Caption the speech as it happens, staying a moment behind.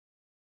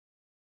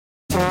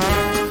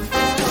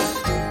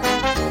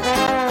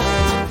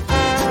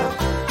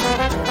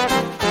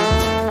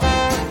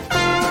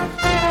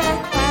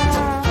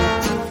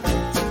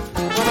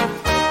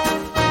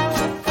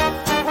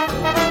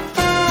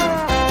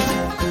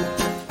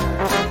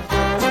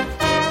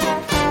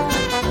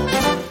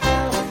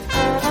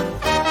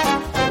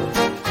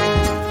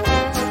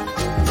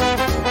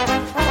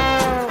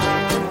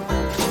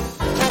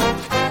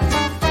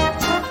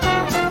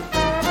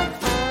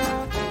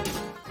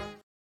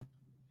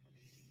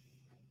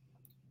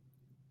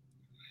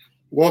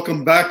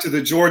Welcome back to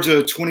the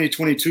Georgia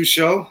 2022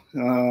 show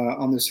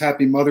on this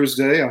happy Mother's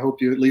Day. I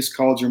hope you at least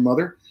called your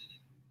mother.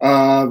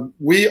 I'm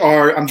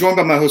joined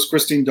by my host,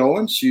 Christine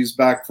Dolan. She's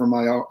back from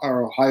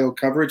our Ohio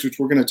coverage, which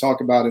we're going to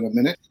talk about in a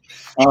minute.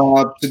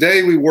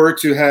 Today, we were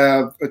to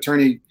have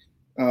Attorney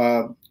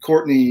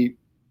Courtney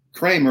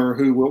Kramer,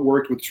 who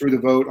worked with True the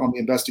Vote on the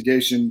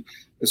investigation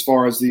as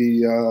far as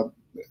the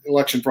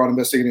election fraud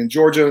investigated in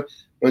Georgia,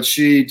 but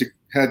she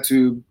had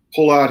to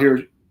pull out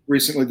here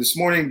recently this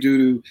morning due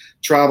to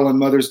travel and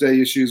Mother's Day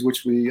issues,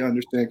 which we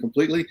understand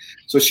completely.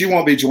 So she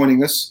won't be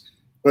joining us.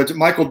 But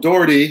Michael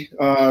Daugherty,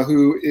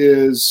 who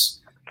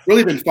is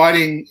really been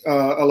fighting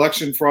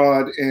election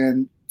fraud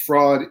and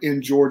fraud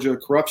in Georgia,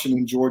 corruption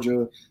in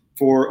Georgia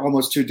for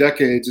almost 2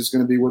 decades, is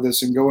going to be with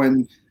us and go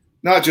in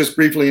not just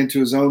briefly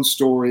into his own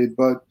story,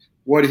 but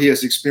what he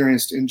has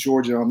experienced in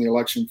Georgia on the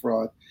election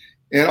fraud.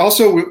 And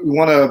also we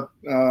want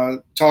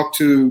to talk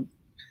to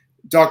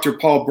Dr.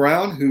 Paul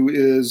Broun, who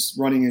is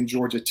running in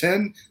Georgia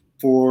 10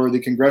 for the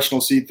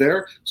congressional seat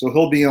there. So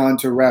he'll be on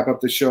to wrap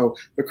up the show.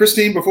 But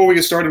Christine, before we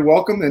get started,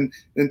 welcome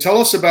and tell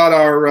us about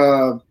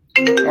our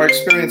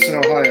experience in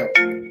Ohio.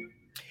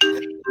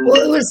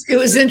 Well, it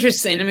was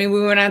interesting. I mean,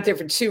 we went out there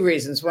for 2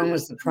 reasons. One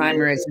was the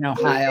primaries in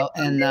Ohio,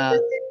 and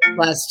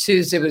last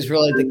Tuesday was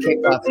really the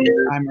kickoff of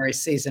the primary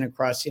season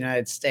across the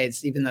United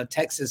States, even though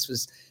Texas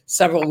was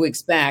several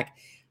weeks back.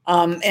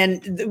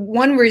 And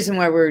one reason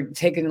why we're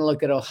taking a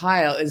look at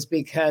Ohio is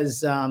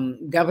because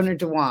Governor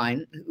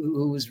DeWine,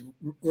 who was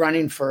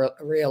running for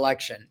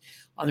re-election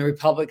on the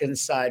Republican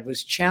side,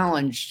 was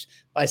challenged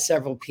by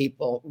several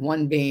people,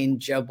 one being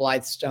Joe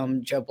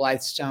Blythestone. Joe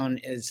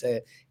Blythestone is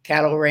a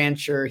cattle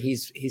rancher. He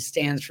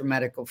stands for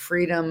medical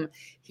freedom.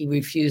 He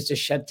refused to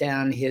shut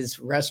down his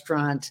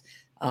restaurant,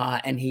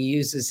 and he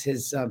uses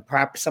his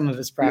some of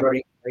his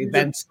property for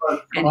events.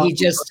 And he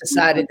just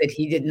decided that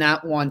he did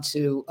not want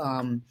to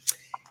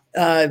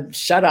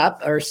shut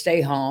up or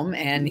stay home.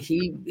 And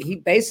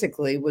he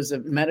basically was a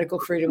medical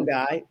freedom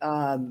guy,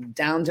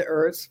 down to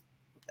earth,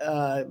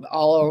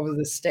 all over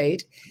the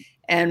state.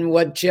 And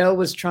what Joe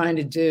was trying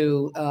to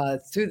do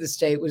through the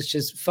state was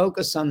just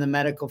focus on the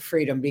medical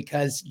freedom,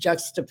 because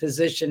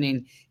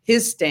juxtapositioning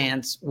his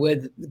stance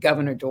with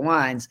Governor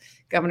DeWine's,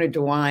 Governor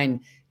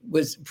DeWine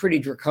was pretty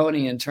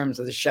draconian in terms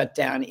of the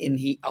shutdown. And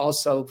he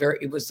also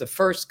it was the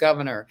first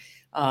governor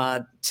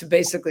to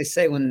basically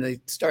say, when they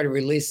started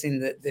releasing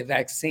the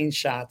vaccine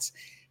shots,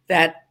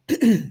 that,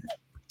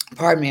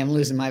 pardon me, I'm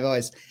losing my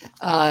voice.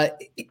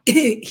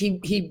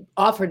 He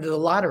offered the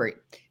lottery.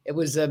 It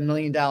was $1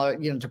 million,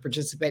 to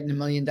participate in a $1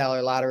 million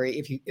lottery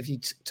if you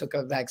took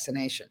a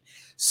vaccination.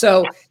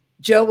 So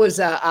Joe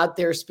was out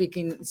there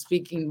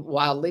speaking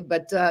wildly,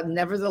 but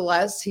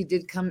nevertheless, he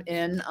did come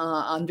in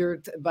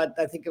but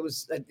I think it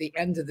was at the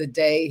end of the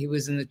day, he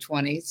was in the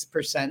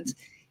 20%.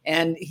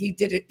 And he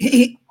did it.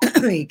 He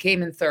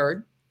came in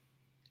third,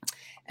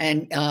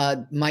 and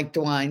Mike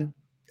DeWine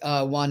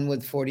won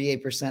with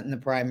 48% in the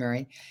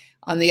primary.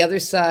 On the other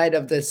side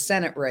of the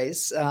Senate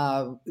race,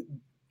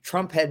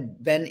 Trump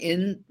had been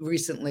in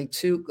recently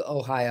to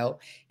Ohio,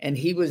 and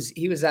he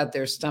was out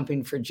there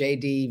stumping for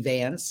J.D.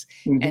 Vance,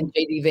 and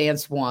J.D.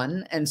 Vance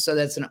won. And so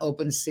that's an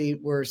open seat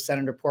where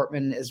Senator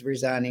Portman is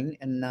resigning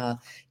and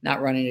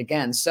not running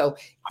again. So,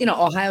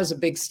 Ohio's a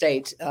big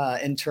state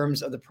in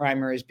terms of the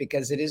primaries,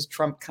 because it is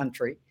Trump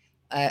country.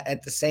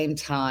 At the same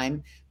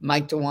time,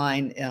 Mike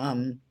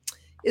DeWine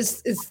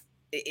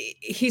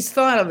he's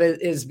thought of it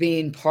as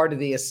being part of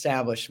the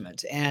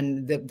establishment.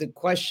 And the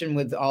question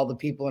with all the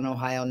people in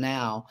Ohio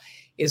now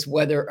is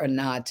whether or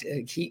not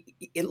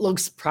it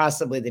looks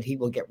possibly that he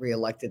will get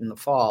reelected in the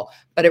fall.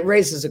 But it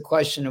raises a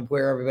question of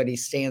where everybody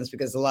stands,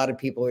 because a lot of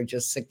people are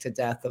just sick to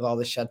death of all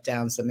the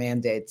shutdowns, the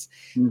mandates,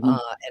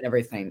 and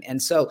everything. And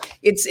so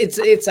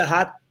it's a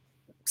hot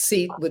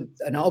seat with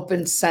an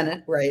open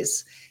Senate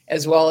race,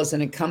 as well as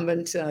an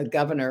incumbent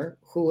governor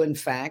who, in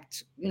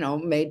fact,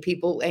 made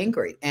people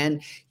angry.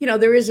 And,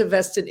 there is a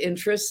vested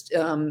interest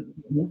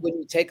when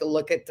you take a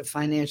look at the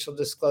financial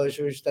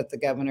disclosures that the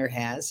governor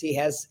has.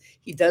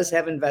 He does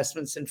have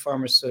investments in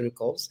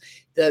pharmaceuticals.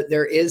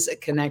 There is a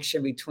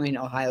connection between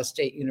Ohio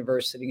State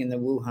University and the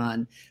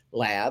Wuhan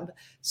lab.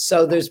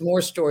 So there's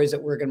more stories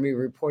that we're going to be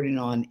reporting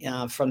on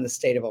from the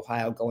state of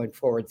Ohio going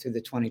forward through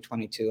the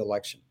 2022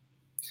 election.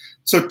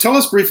 So tell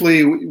us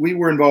briefly, we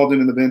were involved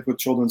in an event with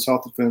Children's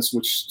Health Defense,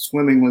 which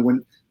swimmingly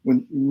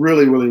went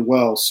really, really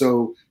well.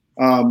 So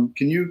can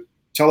you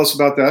tell us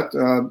about that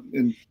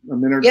in a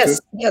minute or two?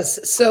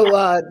 Yes. So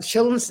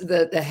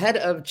the head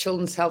of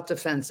Children's Health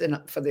Defense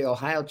for the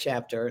Ohio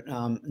chapter,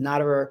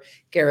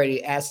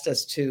 Daugherty, asked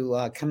us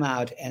to come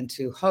out and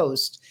to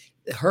host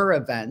her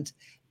event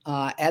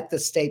at the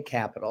state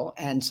capitol.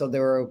 And so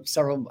there were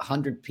several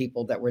hundred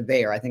people that were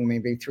there. I think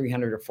maybe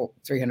 300 or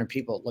 300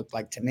 people, it looked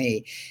like to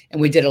me. And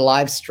we did a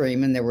live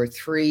stream, and there were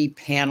 3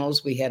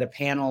 panels. We had a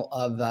panel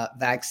of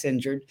vax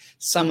injured,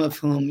 some of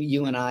whom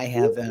you and I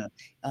have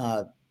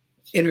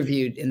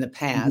interviewed in the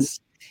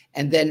past.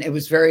 And then it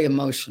was very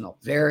emotional,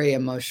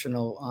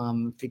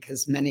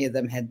 because many of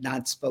them had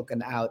not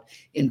spoken out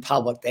in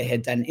public. They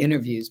had done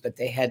interviews, but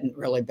they hadn't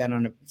really been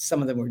on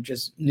some of them were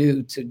just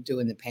new to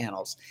doing the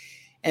panels.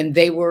 And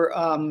they were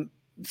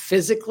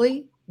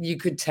physically, you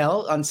could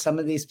tell on some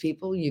of these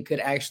people, you could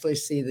actually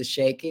see the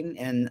shaking,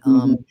 and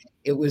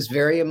it was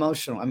very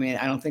emotional. I mean,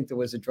 I don't think there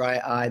was a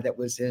dry eye that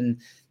was in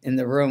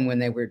the room when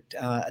they were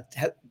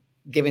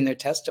giving their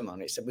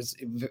testimonies.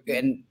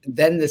 And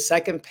then the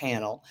second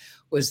panel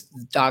was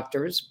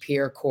doctors,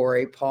 Pierre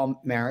Corey,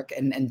 Paul Merrick,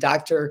 and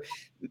Dr.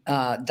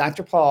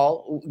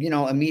 Paul,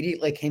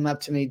 immediately came up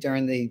to me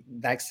during the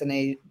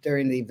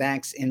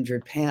Vax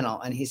Injured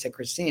panel. And he said,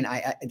 Christine,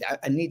 I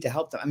need to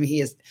help them. I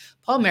mean,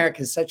 Paul Merrick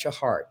has such a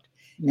heart.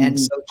 And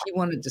so he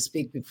wanted to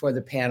speak before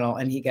the panel,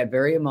 and he got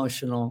very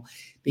emotional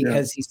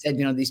because he said,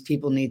 these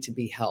people need to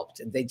be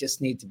helped. They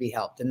just need to be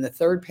helped. In the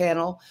third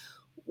panel,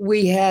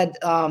 we had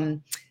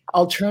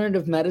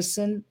alternative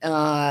medicine,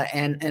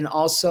 and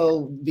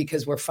also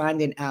because we're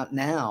finding out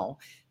now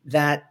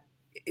that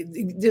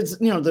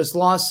there's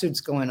lawsuits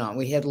going on.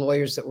 We had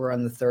lawyers that were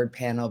on the third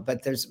panel,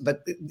 but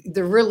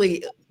they're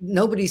really,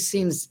 nobody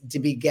seems to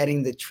be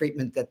getting the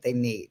treatment that they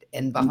need.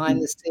 And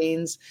behind the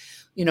scenes,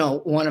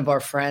 one of our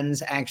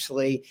friends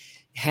actually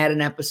had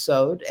an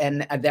episode,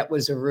 and that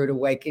was a rude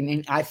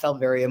awakening. I felt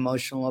very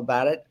emotional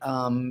about it,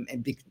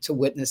 to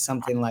witness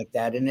something like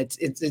that. And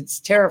it's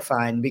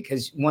terrifying,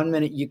 because one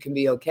minute you can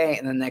be okay,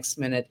 and the next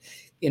minute,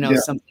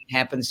 something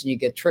happens and you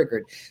get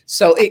triggered.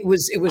 So it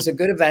was a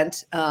good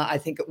event. I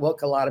think it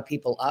woke a lot of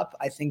people up.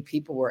 I think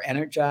people were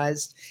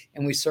energized,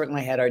 and we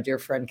certainly had our dear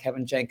friend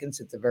Kevin Jenkins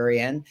at the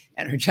very end,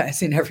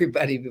 energizing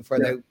everybody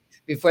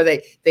before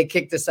they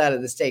kicked us out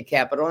of the state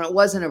capitol. And it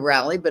wasn't a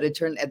rally, but at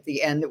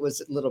the end, it was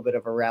a little bit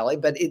of a rally,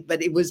 but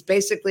it was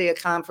basically a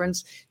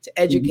conference to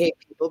educate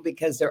people,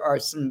 because there are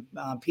some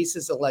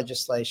pieces of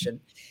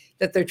legislation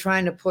that they're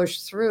trying to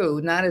push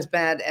through, not as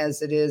bad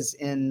as it is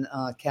in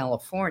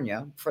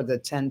California for the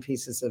 10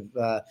 pieces of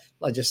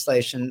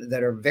legislation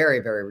that are very,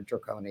 very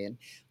draconian.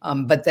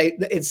 But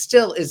it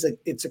still is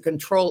it's a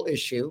control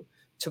issue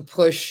to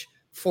push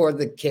for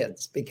the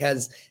kids,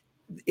 because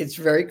it's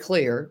very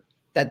clear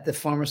that the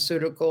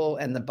pharmaceutical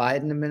and the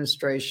Biden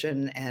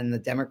administration and the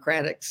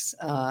Democrats,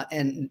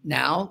 and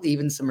now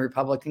even some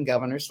Republican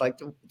governors like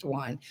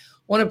DeWine,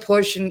 want to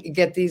push and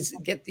get these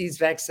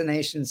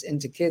vaccinations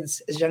into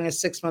kids as young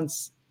as 6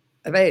 months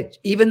of age,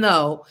 even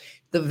though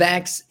the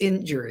vax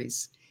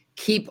injuries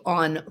keep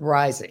on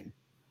rising.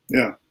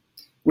 Yeah,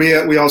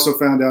 we also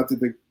found out that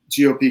the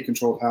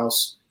GOP-controlled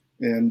House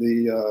and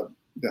the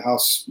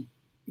House,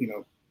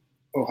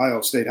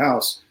 Ohio State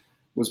House,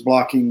 was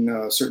blocking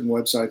certain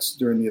websites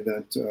during the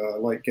event,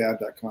 like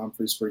gab.com,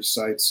 free speech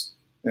sites,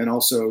 and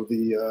also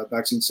the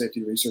Vaccine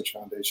Safety Research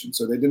Foundation.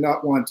 So the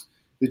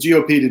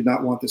GOP did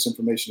not want this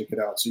information to get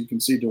out. So you can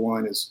see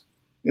DeWine is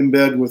in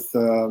bed with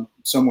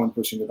someone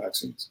pushing the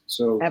vaccines.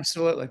 So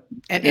absolutely,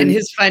 and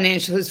his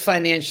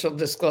financial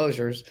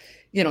disclosures,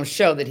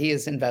 show that he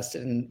is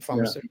invested in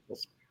pharmaceuticals. Yeah.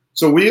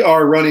 So we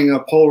are running a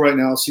poll right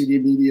now, CD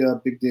Media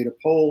Big Data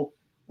poll,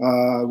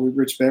 with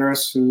Rich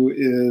Barris, who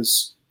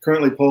is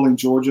currently polling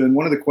Georgia. And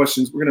one of the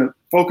questions we're going to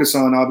focus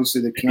on,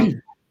 obviously, the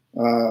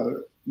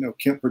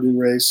Kemp-Perdue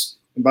race.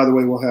 And by the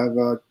way, we'll have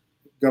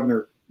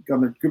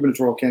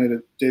gubernatorial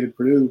candidate David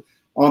Perdue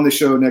on the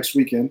show next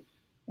weekend,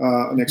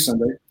 next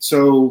Sunday.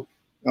 So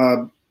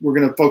we're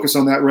going to focus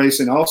on that race,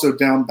 and also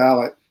down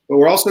ballot. But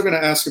we're also going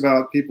to ask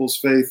about people's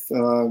faith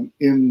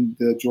in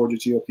the Georgia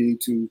GOP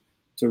to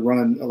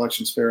run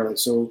elections fairly.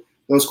 So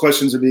those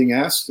questions are being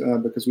asked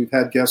because we've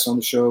had guests on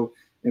the show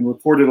and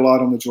reported a lot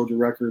on the Georgia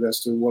Record as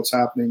to what's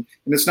happening.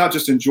 And it's not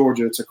just in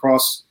Georgia, it's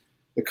across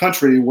the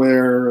country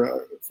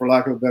where, for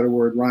lack of a better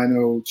word,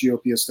 rhino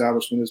GOP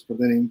establishment is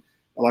preventing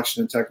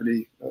election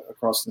integrity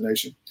across the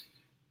nation.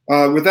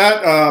 With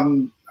that,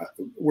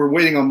 we're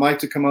waiting on Mike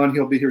to come on.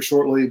 He'll be here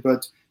shortly.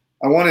 But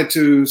I wanted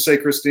to say,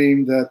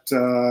 Christine, that,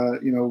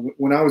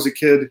 when I was a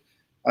kid,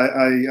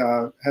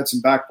 I had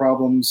some back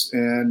problems,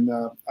 and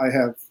I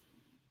have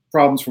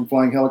problems from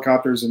flying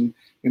helicopters, and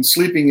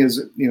sleeping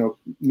is,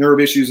 nerve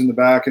issues in the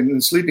back,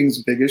 and sleeping is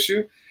a big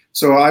issue.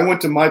 So I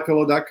went to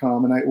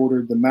mypillow.com and I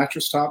ordered the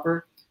mattress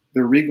topper,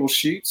 the Regal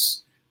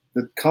sheets,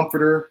 the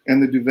comforter,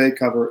 and the duvet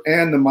cover,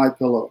 and the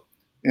MyPillow.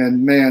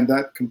 And man,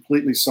 that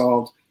completely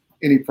solved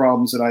any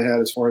problems that I had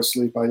as far as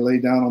sleep. I lay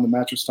down on the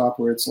mattress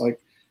topper. It's like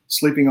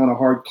sleeping on a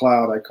hard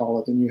cloud, I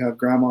call it. And you have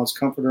grandma's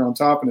comforter on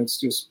top, and it's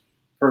just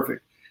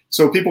perfect.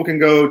 So people can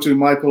go to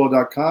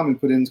mypillow.com and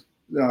put in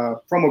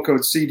promo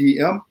code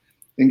CDM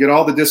and get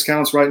all the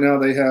discounts. Right now,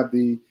 they have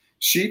the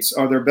sheets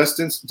are their best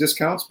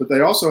discounts, but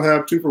they also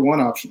have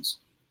 2-for-1 options.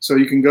 So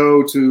you can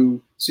go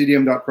to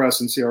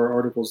cdm.press and see our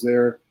articles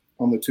there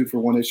on the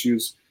 2-for-1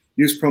 issues.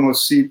 Use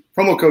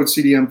promo code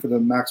CDM for the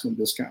maximum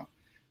discount.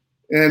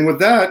 And with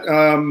that,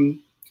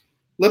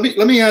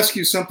 let me ask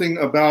you something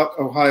about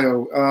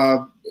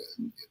Ohio.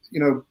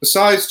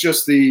 Besides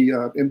just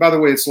and by the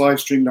way, it's live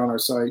streamed on our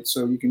site,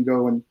 so you can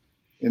go and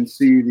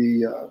see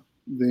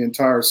the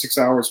entire 6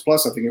 hours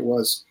plus, I think it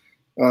was,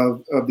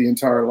 of the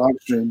entire live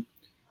stream.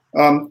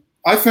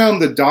 I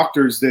found the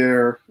doctors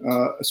there,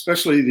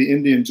 especially the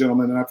Indian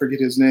gentleman, and I forget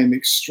his name,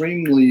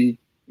 extremely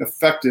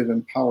effective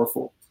and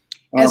powerful.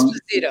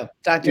 Esposito,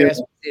 Dr. Yeah,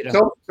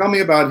 Esposito. tell me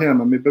about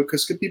him. I mean,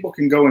 because people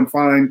can go and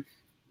find,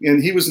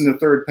 and he was in the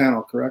third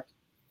panel, correct?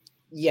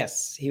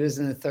 Yes, he was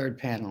in the third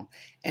panel,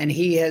 and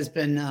he has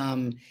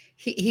been.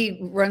 He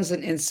runs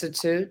an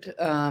institute.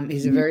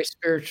 He's a very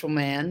spiritual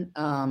man.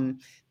 Matter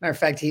of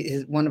fact,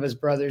 one of his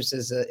brothers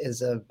is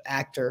a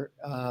actor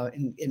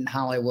in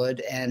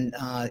Hollywood, and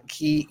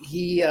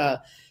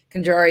Kanjari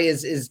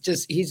is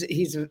just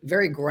he's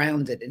very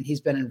grounded, and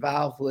he's been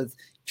involved with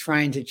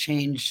trying to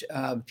change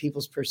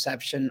people's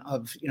perception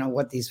of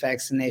what these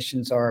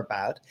vaccinations are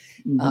about.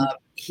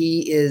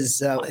 He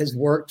has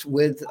worked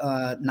with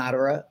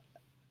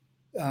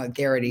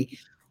Daugherty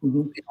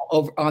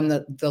over on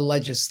the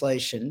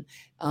legislation.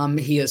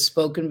 He has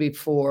spoken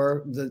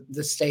before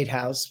the state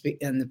house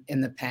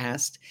in the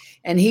past,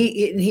 and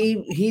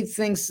he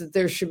thinks that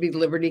there should be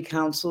liberty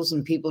councils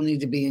and people need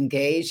to be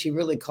engaged. He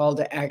really called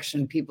to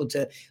action people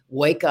to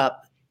wake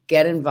up,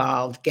 get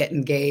involved, get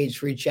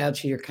engaged, reach out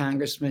to your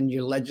congressmen,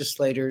 your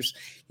legislators.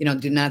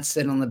 Do not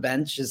sit on the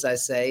bench, as I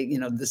say.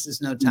 This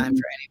is no time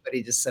for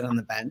anybody to sit on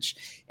the bench.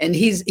 And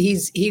he's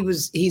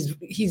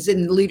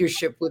in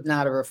leadership with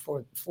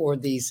Nader for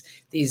these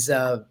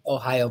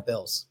Ohio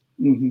bills.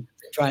 We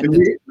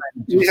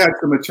had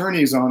some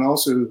attorneys on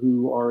also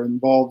who are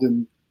involved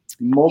in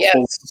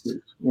multiple. Yes.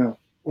 Yeah.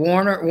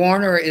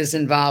 Warner is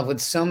involved with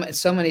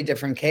so many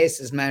different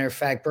cases. Matter of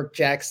fact, Brooke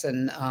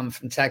Jackson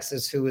from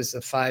Texas, who was the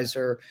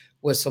Pfizer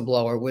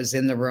whistleblower, was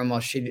in the room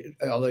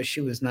although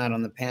she was not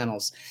on the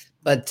panels.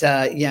 But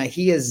yeah,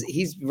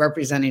 he's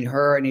representing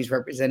her, and he's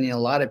representing a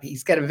lot of.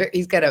 He's got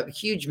a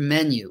huge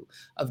menu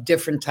of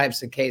different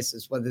types of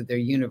cases, whether they're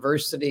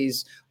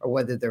universities or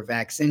whether they're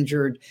vax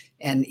injured,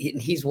 and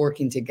he's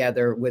working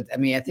together with. I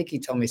mean, I think he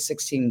told me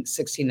 16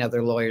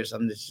 other lawyers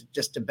on this,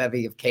 just a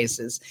bevy of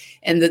cases.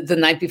 And the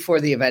night before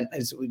the event,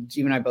 as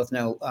you and I both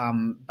know,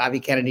 Bobby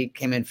Kennedy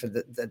came in for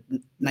the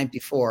night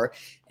before,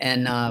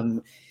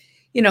 and.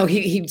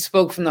 He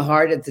spoke from the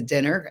heart at the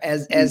dinner,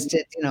 as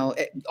did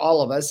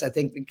all of us. I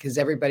think because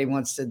everybody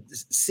wants to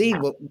see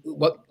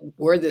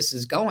where this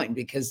is going,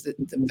 because the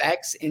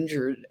vax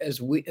injured,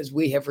 as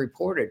we have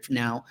reported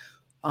now,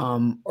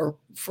 or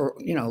for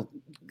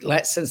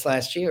since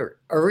last year,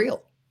 are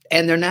real,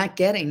 and they're not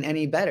getting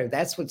any better.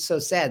 That's what's so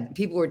sad.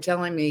 People were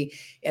telling me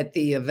at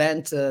the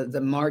event,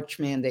 the March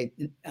mandate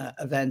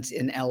event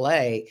in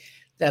LA,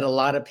 that a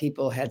lot of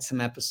people had some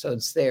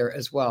episodes there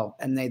as well.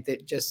 And they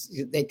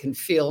can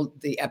feel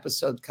the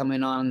episode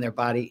coming on, their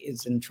body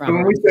is in trauma.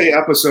 When we say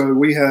episode,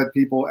 we had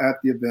people at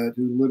the event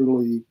who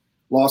literally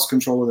lost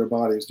control of their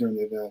bodies during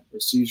the event, or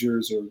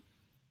seizures, or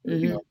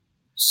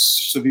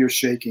severe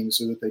shaking,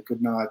 so that they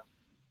could not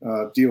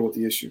deal with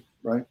the issue,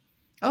 right?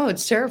 Oh,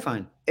 it's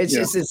terrifying.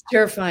 It's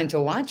terrifying to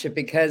watch it,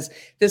 because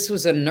this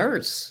was a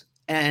nurse.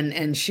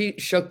 And she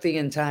shook the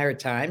entire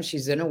time.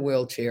 She's in a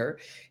wheelchair.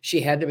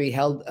 She had to be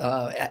helped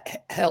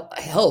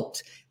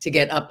to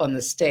get up on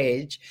the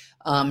stage.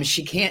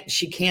 She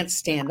can't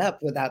stand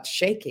up without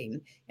shaking,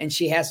 and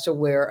she has to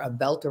wear a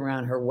belt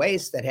around her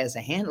waist that has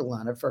a handle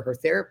on it for her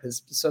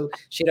therapist, so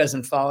she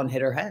doesn't fall and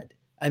hit her head.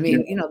 I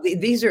mean,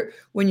 these are,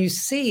 when you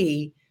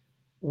see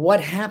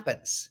what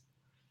happens.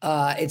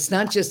 It's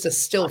not just a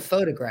still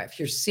photograph.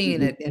 You're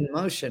seeing it in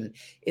motion.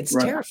 It's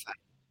terrifying.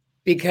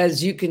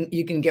 Because you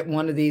can get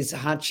one of these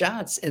hot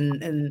shots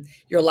and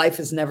your life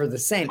is never the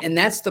same. And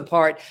that's the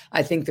part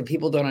I think that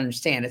people don't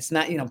understand. It's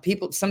not,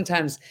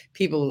 sometimes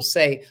people will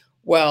say,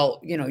 well,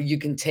 you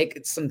can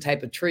take some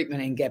type of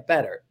treatment and get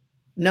better.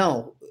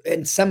 No,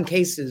 in some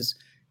cases,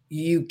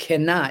 you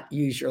cannot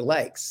use your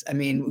legs. I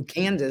mean,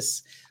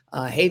 Candace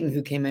Hayden,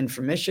 who came in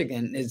from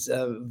Michigan, is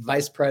a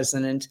vice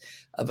president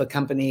of a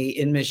company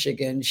in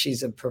Michigan.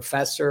 She's a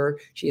professor.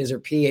 She has her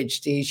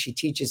PhD. She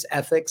teaches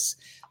ethics.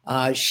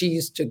 She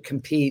used to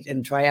compete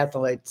in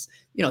triathletes,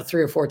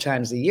 3 or 4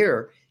 times a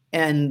year.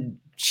 And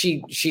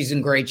she's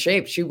in great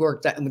shape. She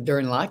worked out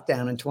during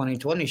lockdown in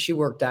 2020. She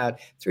worked out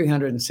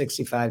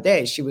 365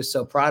 days. She was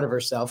so proud of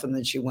herself. And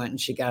then she went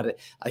and she got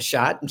a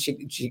shot, and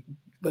she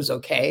was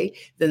okay.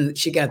 Then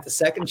she got the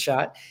second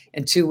shot,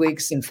 and 2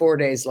 weeks and 4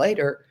 days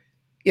later,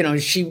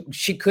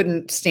 she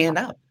couldn't stand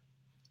up.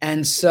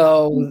 And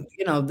so,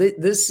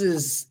 this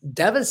is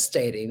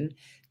devastating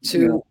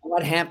to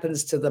what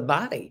happens to the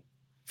body.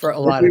 For a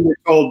lot we were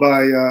told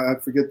by, I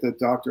forget the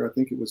doctor, I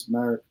think it was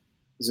Merrick.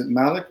 Is it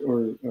Malik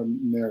or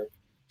Merrick?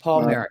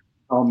 Paul Merrick.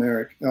 Paul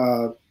Merrick.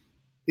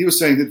 He was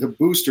saying that the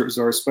boosters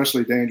are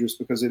especially dangerous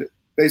because it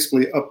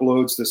basically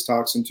uploads this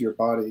toxin to your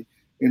body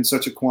in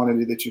such a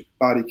quantity that your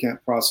body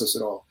can't process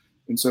it all.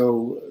 And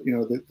so,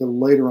 the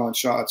later on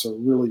shots are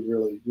really,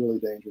 really, really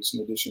dangerous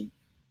in addition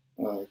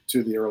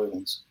to the early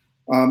ones.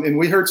 And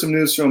we heard some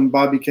news from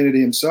Bobby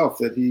Kennedy himself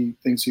that he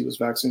thinks he was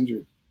vax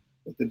injured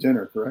at the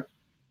dinner, correct?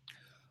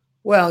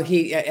 Well,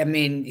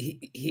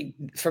 he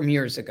from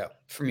years ago,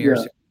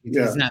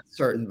 he's not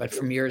certain, but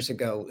from years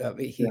ago,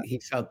 he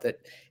felt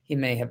that he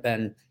may have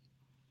been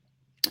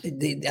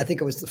I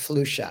think it was the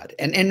flu shot,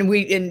 and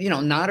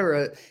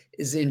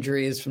Nadira's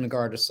injury is from the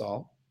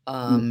Gardasil.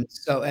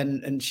 So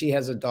and she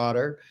has a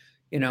daughter,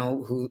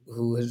 who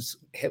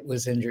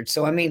was injured.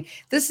 So I mean,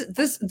 this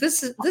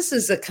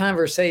is a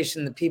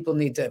conversation that people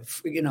need to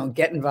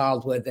get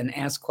involved with and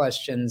ask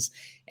questions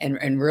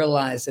and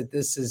realize that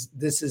this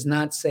is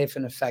not safe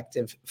and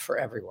effective for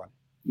everyone.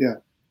 Yeah.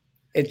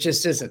 It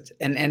just isn't.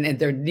 And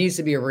there needs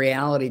to be a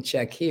reality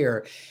check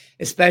here,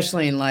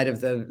 especially in light of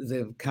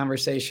the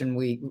conversation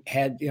we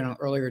had,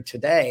 earlier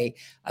today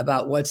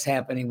about what's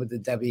happening with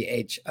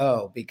the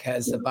WHO,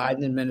 because the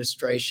Biden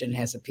administration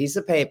has a piece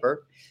of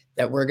paper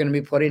that we're going to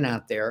be putting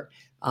out there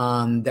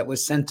that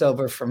was sent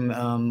over from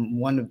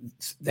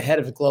the head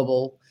of the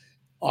global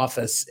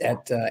office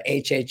at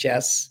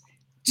HHS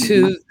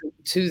to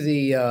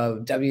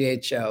the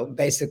WHO,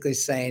 basically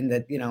saying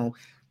that,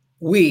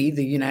 we,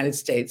 the United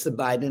States, the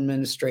Biden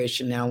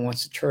administration now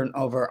wants to turn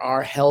over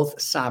our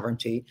health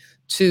sovereignty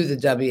to the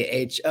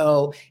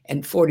WHO,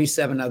 and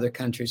 47 other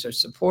countries are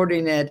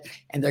supporting it,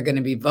 and they're going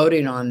to be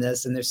voting on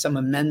this. And there's some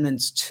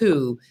amendments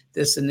to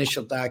this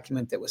initial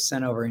document that was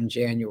sent over in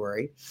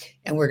January,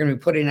 and we're going to be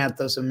putting out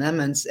those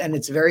amendments. And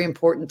it's a very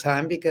important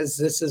time because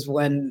this is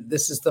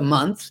the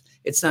month.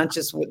 It's not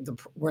just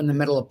we're in the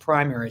middle of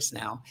primaries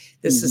now.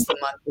 This is the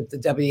month that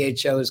the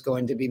WHO is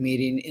going to be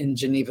meeting in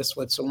Geneva,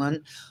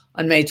 Switzerland,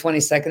 on May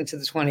 22nd to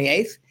the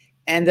 28th,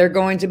 and they're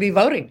going to be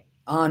voting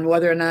on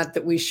whether or not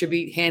that we should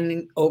be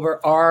handing over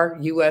our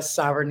U.S.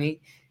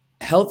 sovereignty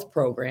health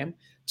program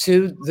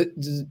to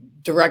the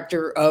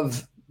director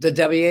of the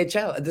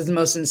WHO. This is the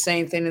most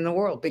insane thing in the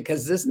world,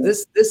 because this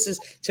is,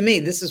 to me,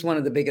 this is one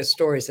of the biggest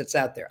stories that's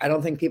out there. I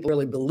don't think people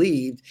really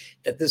believed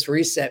that this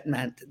reset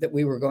meant that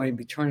we were going to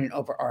be turning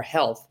over our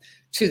health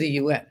to the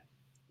UN.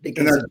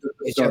 Because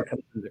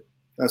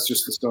that's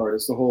just the start.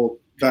 It's the whole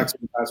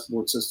vaccine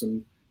passport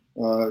system,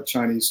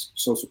 Chinese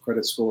social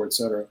credit score, et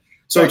cetera.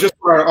 So just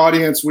for our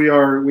audience, we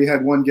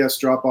had one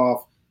guest drop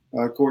off,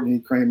 Courtney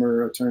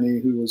Kramer, attorney,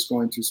 who was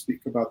going to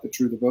speak about the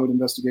True the Vote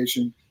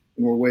investigation.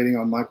 And we're waiting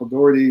on Michael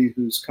Daugherty,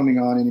 who's coming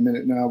on any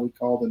minute now. We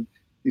called and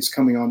he's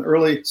coming on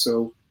early.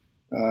 So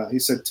he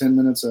said 10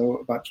 minutes,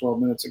 about 12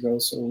 minutes ago.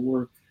 So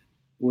we're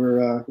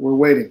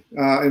waiting.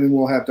 And then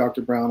we'll have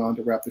Dr. Broun on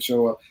to wrap the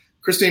show up.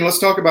 Christine, let's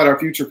talk about our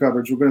future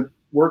coverage. We're going to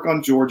work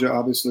on Georgia,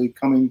 obviously,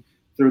 coming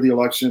through the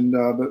election.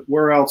 But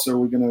where else are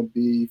we going to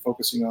be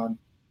focusing on?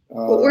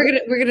 Well,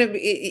 we're gonna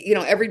be,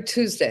 every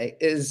Tuesday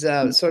is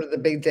sort of the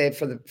big day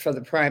for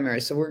the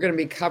primary. So we're going to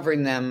be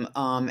covering them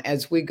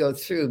as we go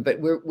through. But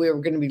we're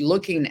going to be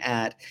looking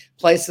at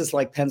places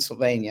like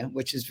Pennsylvania,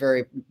 which is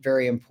very,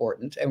 very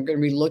important, and we're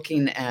going to be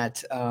looking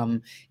at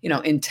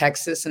in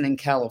Texas and in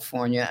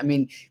California. I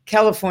mean,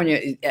 California,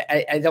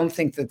 I don't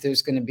think that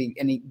there's going to be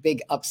any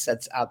big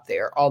upsets out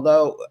there.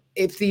 Although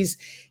if these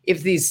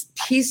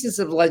pieces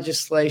of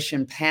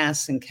legislation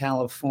pass in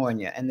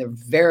California, and they're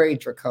very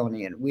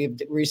draconian, we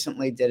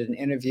recently did an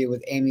interview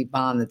with Amy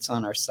Bond that's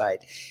on our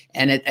site,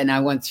 and I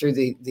went through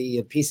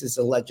the pieces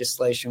of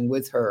legislation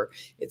with her.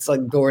 It's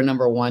like door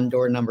number 1,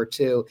 door number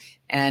 2,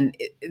 and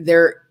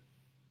they're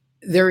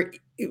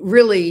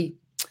really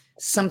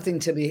something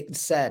to be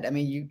said. I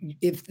mean,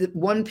 if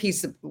one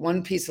piece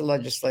of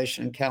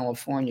legislation in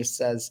California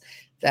says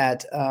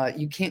that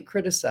you can't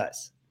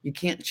criticize, you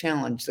can't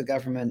challenge the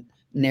government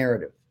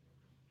narrative.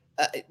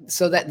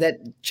 So that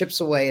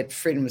chips away at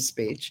freedom of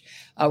speech.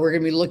 We're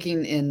going to be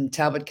looking in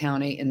Talbot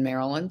County in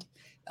Maryland.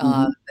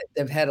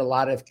 They've had a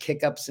lot of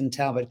kick-ups in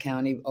Talbot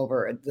County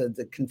over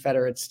the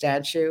Confederate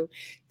statue.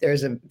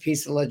 There's a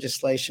piece of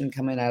legislation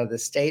coming out of the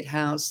State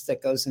House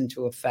that goes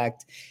into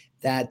effect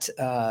that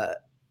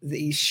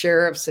the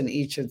sheriffs in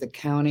each of the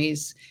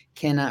counties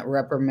cannot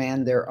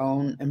reprimand their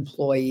own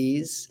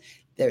employees.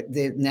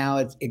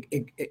 Now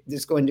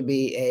there's going to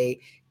be a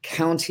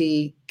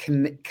county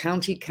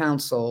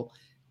council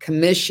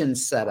commission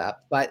set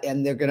up,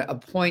 and they're going to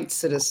appoint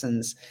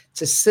citizens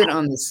to sit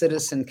on the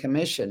citizen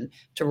commission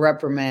to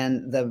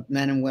reprimand the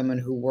men and women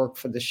who work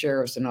for the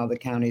sheriffs in all the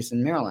counties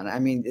in Maryland. I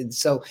mean,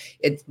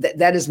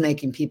 that is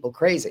making people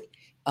crazy,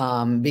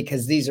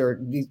 because these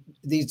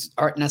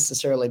aren't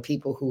necessarily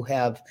people who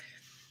have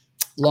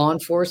law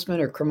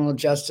enforcement or criminal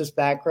justice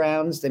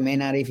backgrounds. They may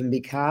not even be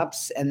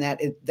cops, and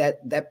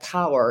that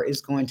power is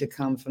going to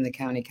come from the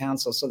county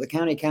council. So the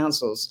county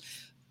councils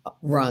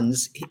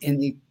runs in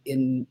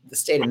the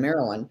state of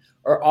Maryland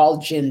are all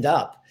ginned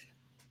up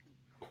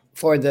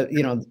for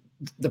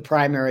the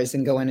primaries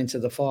and going into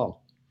the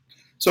fall.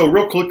 So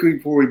real quickly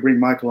before we bring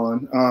Michael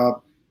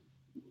on,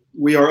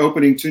 we are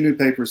opening 2 new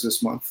papers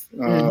this month.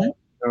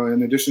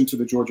 In addition to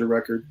the Georgia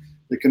Record,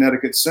 the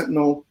Connecticut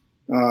Sentinel,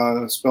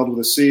 spelled with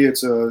a C.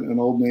 It's an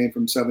old name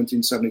from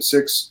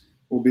 1776.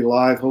 Will be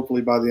live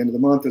hopefully by the end of the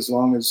month, as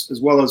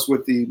well as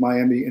with the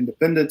Miami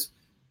Independent,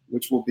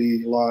 which will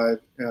be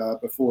live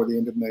before the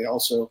end of May.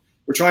 Also,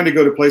 we're trying to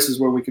go to places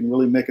where we can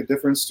really make a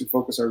difference, to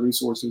focus our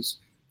resources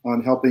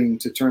on helping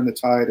to turn the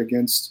tide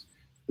against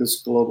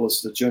this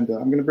globalist agenda.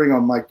 I'm going to bring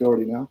on Mike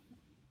Daugherty now.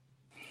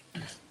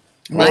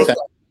 Mike.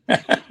 How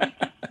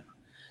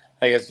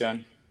you guys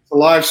doing? a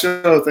live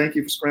show. Thank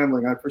you for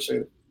scrambling. I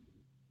appreciate it.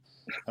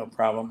 No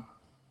problem.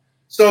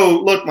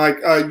 So look, Mike,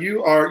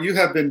 you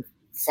have been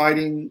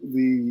fighting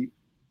the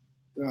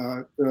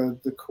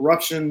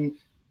corruption,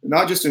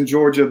 not just in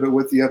Georgia, but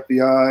with the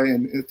FBI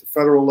and at the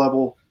federal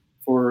level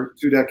for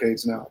 2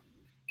 decades now.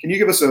 Can you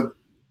give us a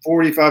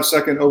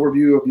 45-second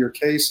overview of your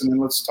case, and then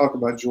let's talk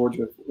about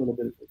Georgia a little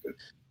bit if we could.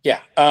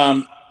 Yeah.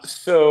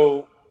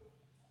 So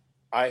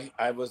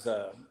I was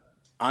a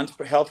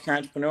healthcare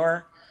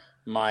entrepreneur.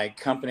 My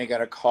company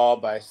got a call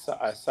by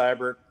a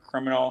cyber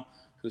criminal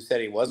who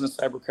said he wasn't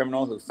a cyber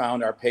criminal, who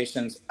found our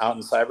patients out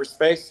in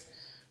cyberspace,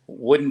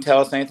 wouldn't tell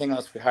us anything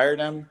unless we hired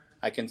him.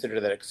 I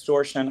considered that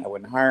extortion. I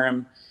wouldn't hire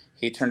him.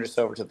 He turned us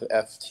over to the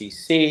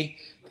FTC.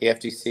 The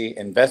FTC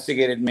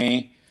investigated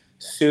me,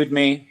 sued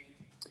me.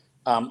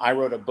 I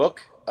wrote a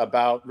book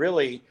about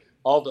really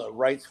all the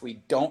rights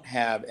we don't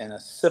have in a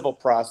civil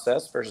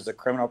process versus a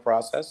criminal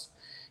process.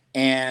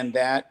 And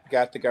that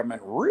got the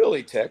government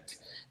really ticked.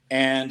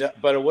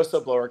 But a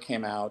whistleblower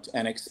came out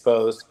and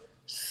exposed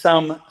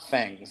some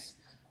things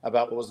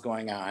about what was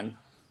going on.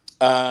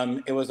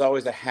 It was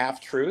always a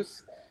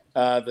half-truth.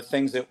 The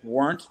things that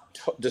weren't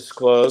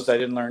disclosed, I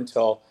didn't learn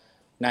until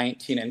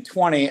 19 and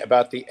 20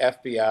 about the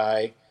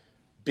FBI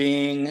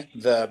being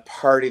the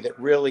party that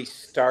really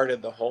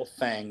started the whole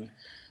thing.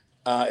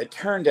 It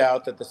turned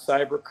out that the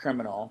cyber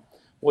criminal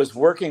was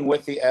working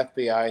with the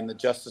FBI and the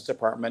Justice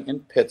Department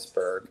in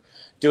Pittsburgh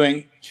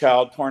doing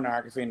child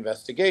pornography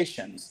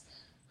investigations.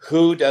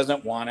 Who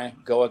doesn't want to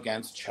go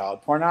against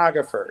child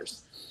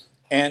pornographers?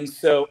 And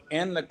so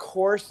in the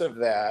course of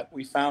that,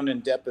 we found in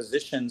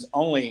depositions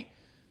only,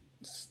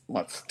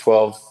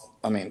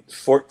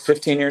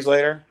 15 years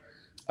later,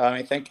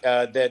 I think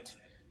that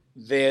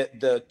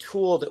the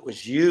tool that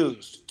was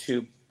used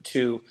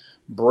to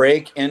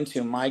break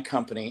into my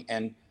company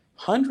and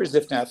hundreds,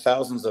 if not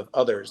thousands of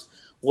others,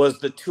 was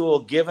the tool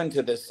given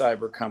to this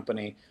cyber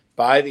company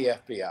by the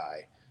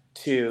FBI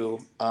to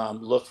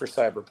look for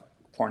cyber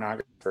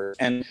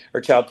pornographers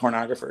or child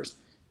pornographers.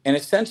 And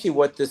essentially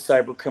what this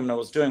cyber criminal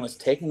was doing was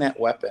taking that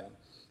weapon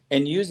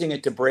and using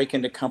it to break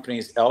into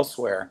companies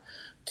elsewhere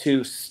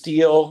to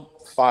steal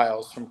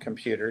files from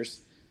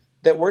computers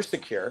that were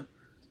secure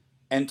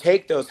and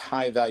take those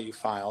high value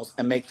files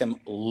and make them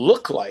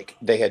look like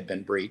they had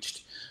been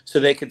breached so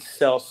they could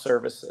sell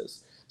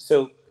services.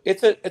 So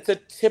it's a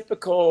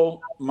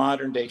typical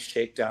modern day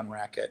shakedown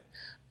racket.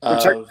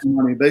 Protecting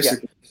money,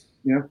 basically.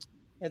 Yeah.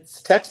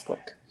 It's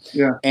textbook.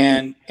 Yeah.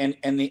 And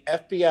the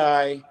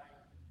FBI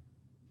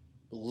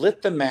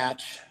lit the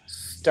match,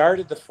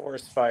 started the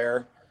forest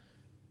fire.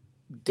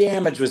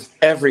 Damage was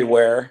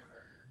everywhere.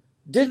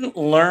 Didn't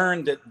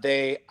learn that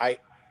I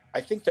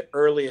think the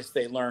earliest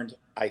they learned,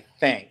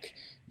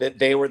 that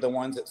they were the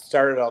ones that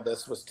started all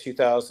this was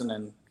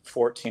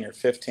 2014 or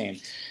 15.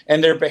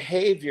 And their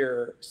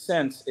behavior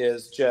since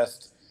is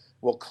just,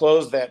 we'll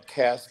close that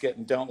casket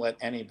and don't let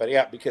anybody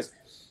out, because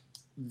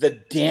the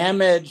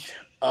damage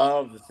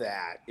of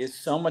that is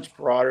so much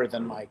broader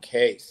than my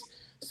case.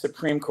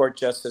 Supreme Court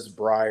Justice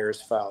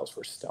Breyer's files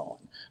were stolen.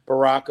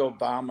 Barack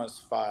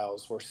Obama's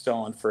files were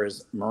stolen for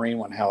his Marine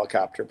One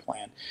helicopter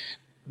plan.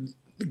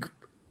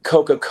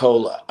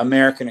 Coca-Cola,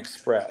 American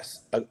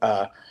Express,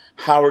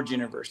 Howard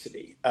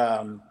University,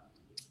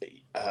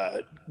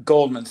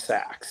 Goldman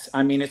Sachs.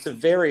 I mean, it's a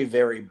very,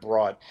 very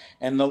broad.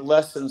 And the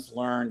lessons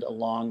learned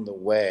along the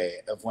way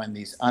of when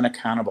these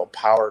unaccountable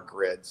power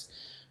grids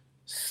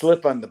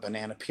slip on the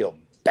banana peel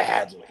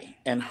badly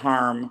and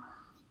harm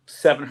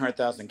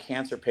 700,000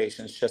 cancer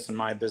patients just in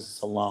my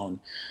business alone.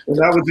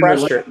 Well, the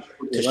pressure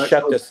to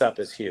shut this up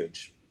is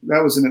huge.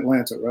 That was in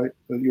Atlanta, right?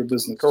 Your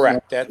business.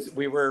 Correct.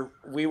 We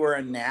were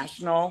a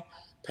national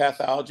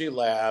pathology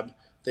lab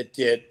that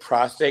did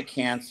prostate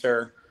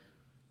cancer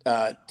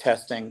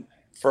testing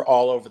for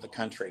all over the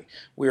country.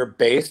 We were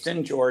based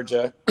in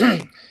Georgia,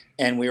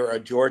 and we were a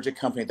Georgia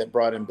company that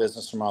brought in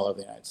business from all over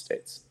the United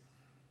States.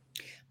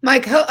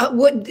 Mike,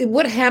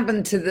 what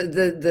happened to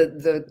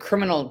the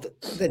criminal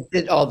that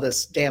did all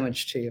this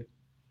damage to you?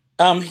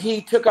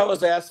 He took all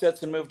his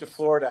assets and moved to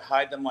Florida,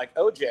 hide them like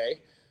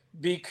OJ,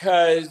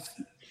 because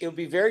it would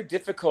be very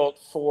difficult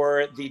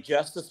for the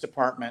Justice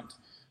Department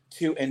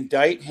to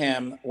indict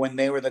him when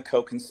they were the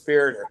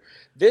co-conspirator.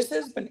 This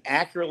has been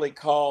accurately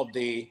called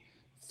the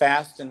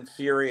Fast and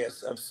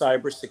Furious of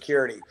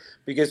cybersecurity,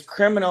 because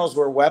criminals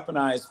were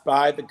weaponized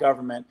by the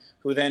government,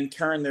 who then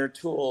turned their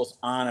tools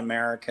on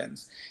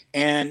Americans.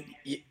 And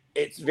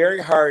it's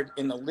very hard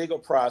in the legal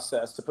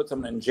process to put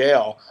someone in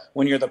jail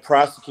when you're the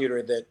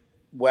prosecutor that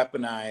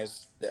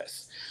weaponized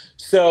this.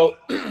 So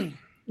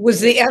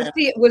was the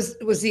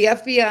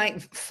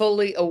FBI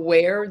fully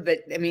aware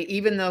that, I mean,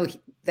 even though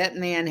that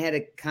man had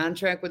a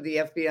contract with the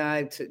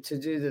FBI to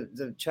do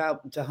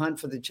to hunt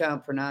for the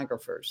child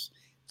pornographers?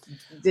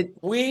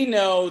 We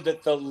know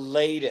that the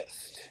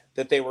latest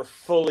that they were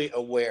fully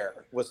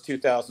aware was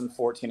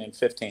 2014 and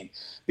 15,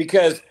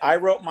 because I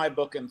wrote my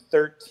book in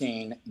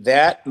 13.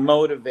 That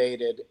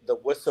motivated the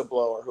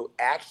whistleblower, who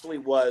actually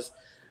was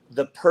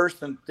the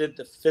person that did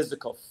the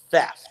physical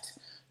theft,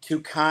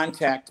 to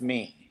contact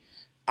me.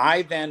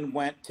 I then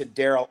went to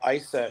Daryl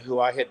Issa, who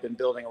I had been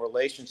building a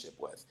relationship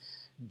with.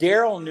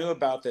 Daryl knew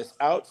about this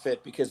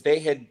outfit because they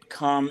had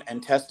come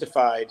and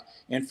testified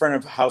in front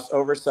of House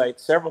Oversight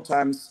several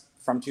times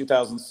from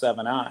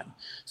 2007 on.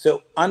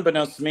 So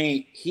unbeknownst to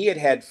me, he had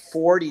had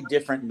 40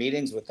 different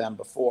meetings with them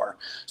before.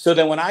 So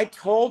then when I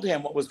told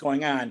him what was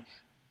going on,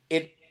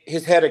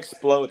 his head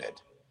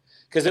exploded,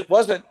 because it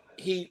wasn't,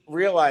 he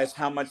realized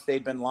how much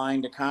they'd been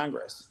lying to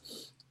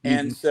Congress.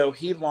 And so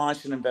he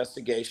launched an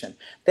investigation.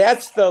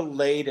 That's the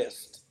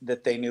latest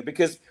that they knew,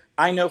 because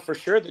I know for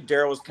sure that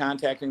Daryl was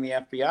contacting the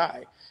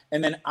FBI.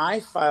 And then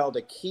I filed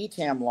a key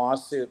tam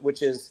lawsuit,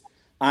 which is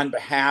on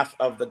behalf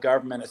of the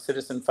government. A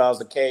citizen files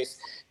a case,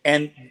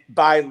 and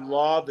by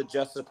law, the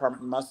Justice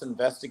Department must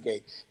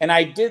investigate. And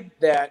I did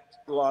that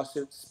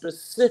lawsuit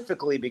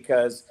specifically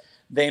because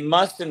they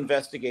must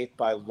investigate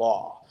by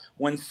law,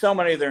 when so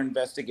many of their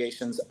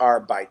investigations are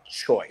by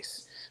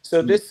choice.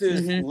 So this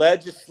is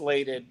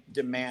legislated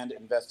demand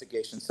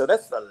investigation. So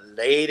that's the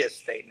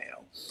latest they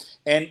knew.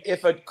 And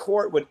if a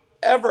court would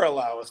ever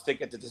allow us to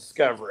get to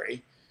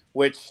discovery,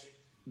 which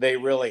they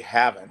really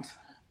haven't,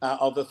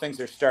 although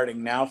things are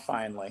starting now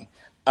finally,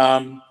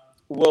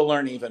 we'll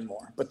learn even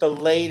more. But the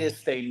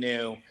latest they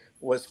knew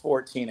was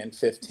 14 and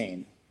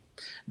 15.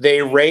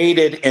 They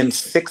raided in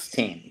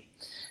 16.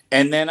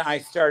 And then I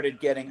started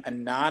getting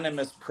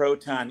anonymous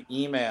Proton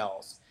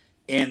emails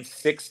in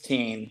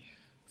 16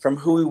 from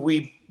who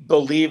we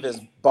believe is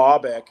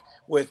Bobek,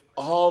 with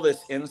all this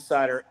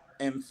insider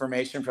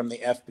information from the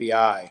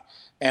FBI.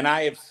 And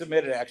I have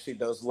submitted actually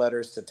those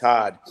letters to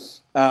Todd,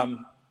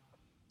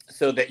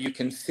 so that you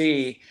can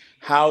see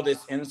how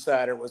this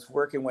insider was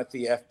working with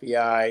the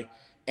FBI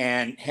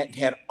and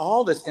had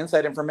all this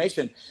inside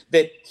information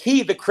that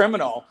he, the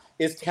criminal,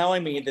 is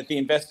telling me that the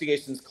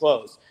investigation's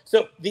closed.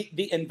 So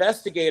the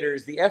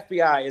investigators, the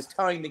FBI, is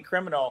telling the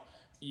criminal,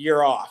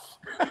 you're off.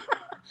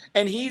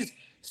 And he's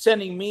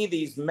sending me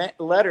these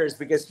letters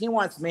because he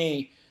wants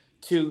me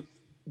to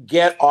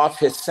get off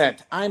his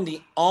scent. I'm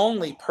the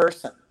only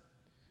person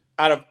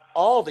out of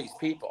all these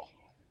people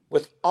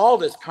with all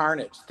this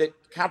carnage that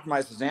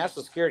compromises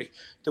national security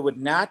that would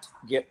not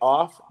get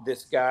off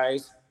this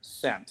guy's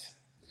scent.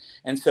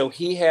 And so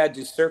he had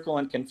to circle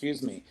and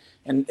confuse me.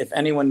 And if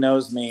anyone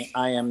knows me,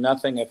 I am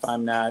nothing if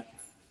I'm not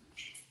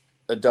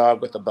a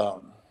dog with a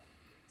bone.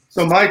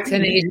 So Mike,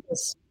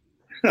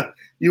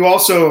 you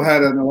also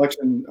had an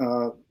election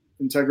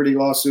integrity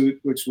lawsuit,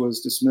 which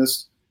was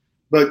dismissed,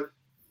 but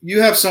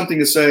you have something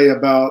to say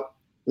about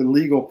the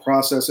legal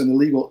process and the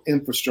legal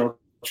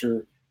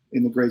infrastructure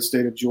in the great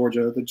state of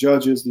Georgia, the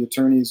judges, the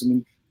attorneys. I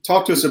mean,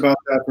 talk to us about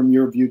that from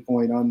your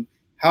viewpoint on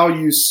how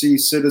you see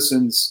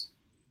citizens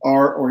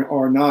are or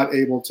are not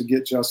able to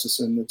get justice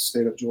in the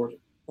state of Georgia.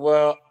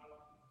 Well,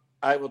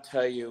 I will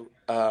tell you,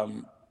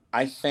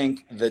 I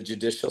think the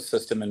judicial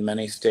system in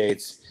many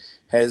states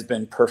has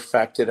been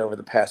perfected over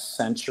the past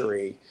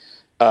century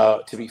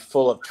to be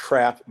full of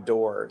trap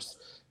doors,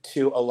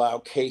 to allow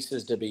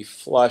cases to be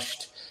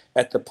flushed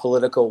at the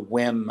political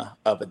whim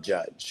of a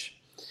judge.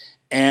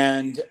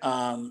 And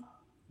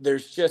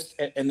there's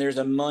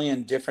a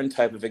million different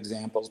type of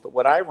examples, but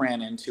what I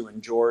ran into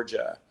in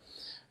Georgia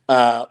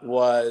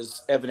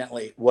was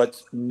evidently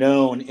what's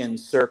known in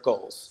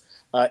circles,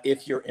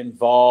 if you're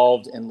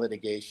involved in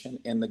litigation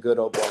in the good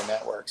old boy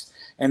networks.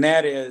 And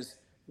that is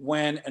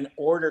when an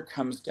order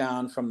comes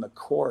down from the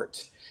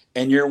court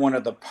and you're one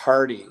of the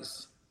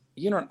parties,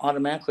 you don't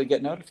automatically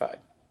get notified.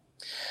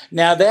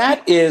 Now,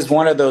 that is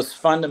one of those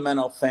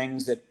fundamental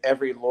things that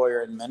every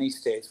lawyer in many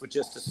states would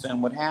just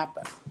assume would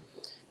happen.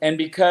 And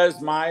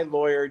because my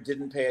lawyer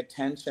didn't pay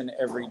attention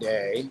every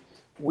day,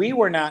 we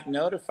were not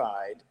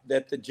notified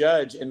that the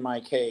judge in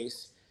my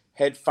case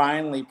had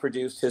finally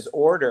produced his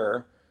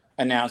order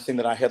announcing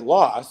that I had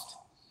lost.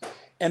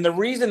 And the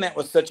reason that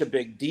was such a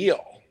big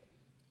deal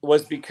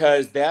was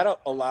because that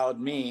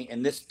allowed me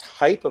in this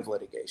type of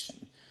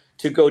litigation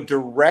to go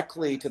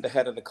directly to the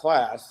head of the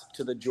class,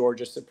 to the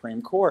Georgia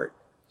Supreme Court.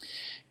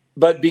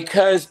 But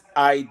because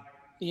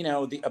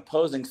the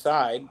opposing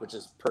side, which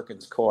is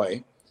Perkins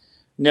Coie,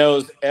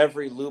 knows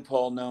every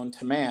loophole known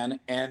to man,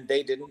 and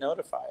they didn't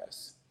notify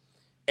us.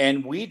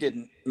 And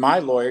my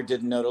lawyer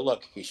didn't know to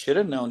look. He should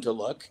have known to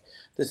look.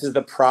 This is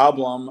the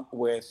problem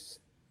with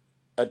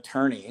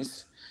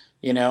attorneys,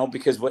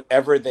 because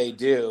whatever they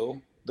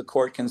do, the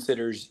court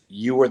considers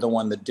you were the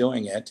one that's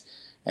doing it.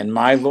 And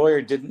my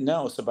lawyer didn't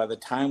know. So by the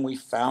time we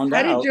found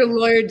out, how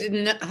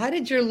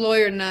did your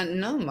lawyer not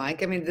know,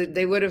 Mike? I mean,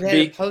 they would have had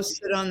it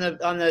posted on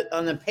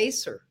the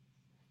PACER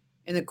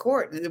in the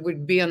court. It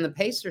would be on the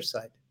PACER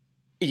site.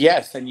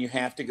 Yes, and you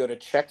have to go to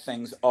check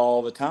things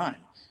all the time,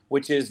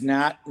 which is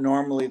not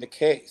normally the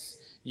case.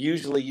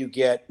 Usually you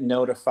get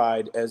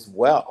notified as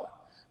well.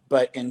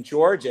 But in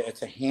Georgia,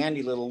 it's a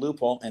handy little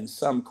loophole in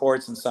some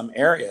courts in some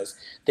areas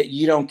that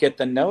you don't get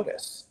the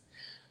notice.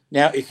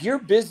 Now, if you're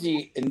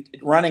busy in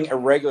running a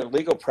regular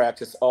legal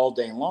practice all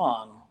day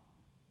long,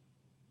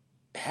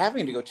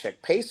 having to go check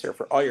PACER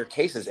for all your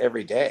cases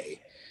every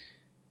day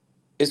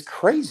is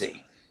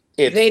crazy.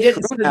 They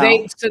didn't.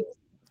 So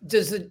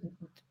does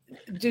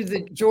do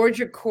the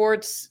Georgia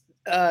courts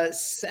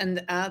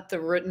send out the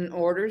written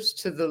orders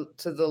to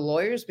the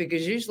lawyers?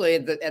 Because usually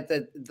at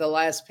the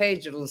last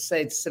page it'll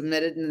say it's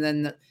submitted, and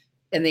then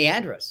the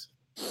address.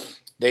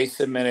 They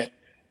submit it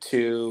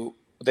to.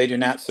 They do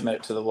not submit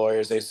it to the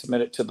lawyers. They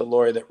submit it to the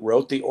lawyer that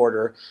wrote the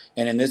order,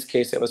 and in this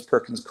case, it was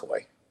Perkins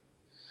Coie.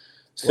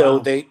 So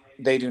Wow.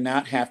 they do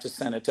not have to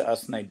send it to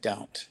us, and they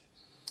don't.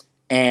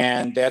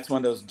 And that's one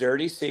of those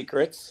dirty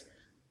secrets.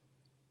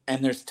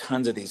 And there's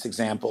tons of these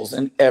examples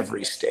in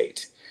every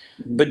state.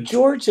 But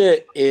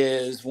Georgia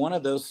is one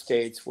of those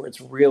states where it's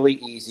really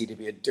easy to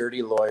be a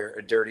dirty lawyer,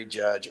 a dirty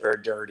judge, or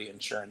a dirty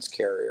insurance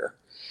carrier.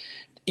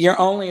 You're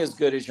only as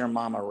good as your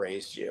mama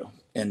raised you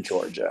in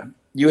Georgia.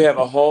 You have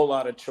a whole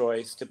lot of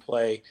choice to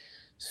play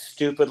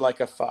stupid like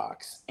a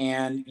fox,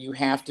 and you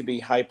have to be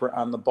hyper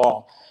on the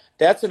ball.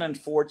 That's an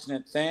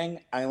unfortunate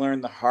thing. I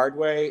learned the hard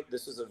way.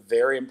 This is a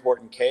very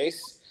important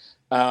case.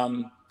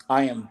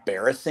 I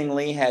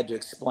embarrassingly had to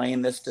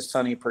explain this to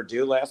Sonny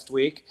Perdue last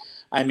week.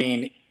 I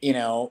mean,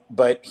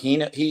 but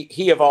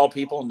he of all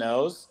people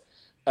knows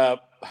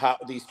how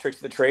these tricks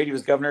of the trade. He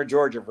was governor of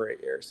Georgia for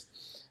 8 years.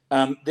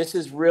 This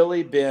has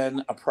really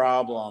been a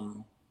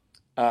problem.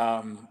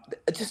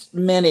 Just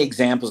many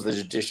examples of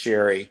the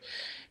judiciary.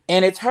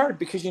 And it's hard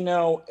because,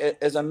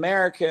 as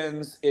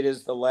Americans, it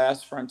is the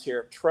last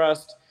frontier of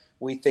trust.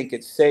 We think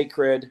it's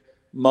sacred.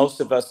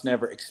 Most of us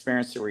never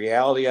experience the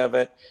reality of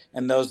it.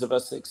 And those of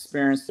us that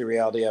experience the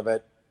reality of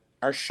it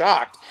are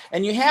shocked.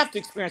 And you have to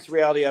experience the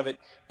reality of it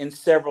in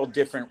several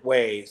different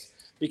ways.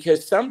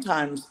 Because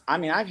sometimes,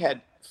 I've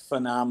had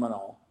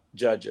phenomenal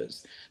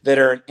judges that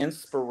are an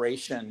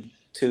inspiration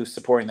to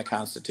supporting the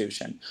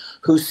Constitution,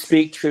 who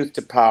speak truth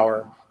to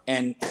power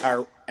and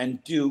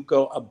do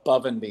go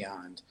above and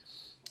beyond.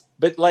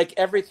 But like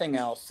everything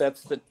else,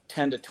 that's the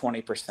 10 to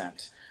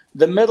 20%.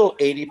 The middle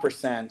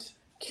 80%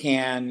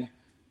 can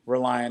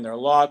rely on their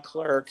law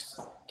clerks,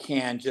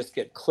 can just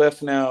get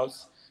cliff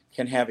notes,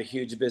 can have a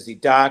huge busy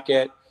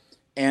docket.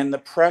 And the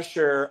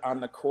pressure on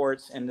the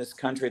courts in this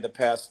country the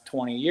past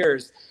 20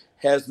 years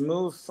has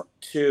moved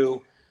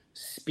to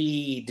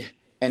speed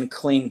and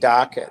clean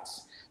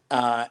dockets,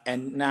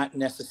 and not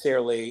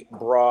necessarily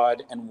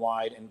broad and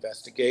wide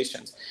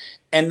investigations.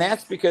 And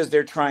that's because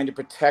they're trying to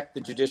protect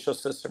the judicial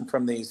system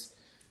from these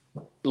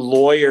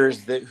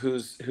lawyers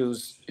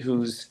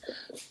whose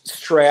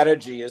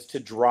strategy is to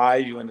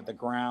drive you into the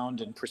ground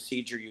and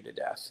procedure you to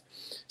death.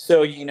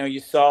 So you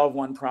solve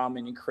one problem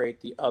and you create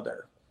the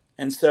other.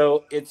 And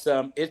so it's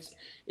a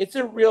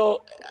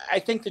real. I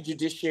think the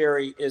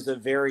judiciary is a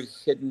very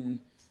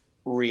hidden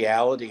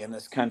reality in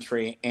this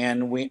country,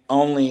 and we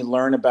only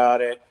learn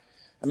about it.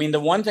 The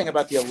one thing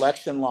about the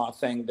election law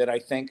thing that I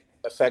think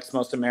affects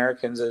most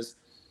Americans is,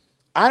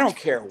 I don't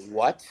care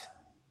what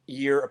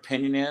your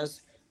opinion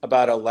is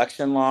about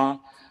election law,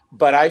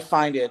 but I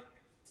find it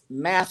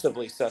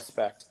massively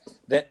suspect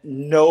that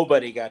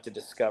nobody got to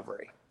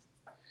discovery.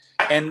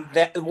 And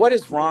that what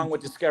is wrong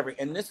with discovery?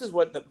 And this is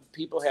what the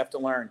people have to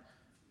learn.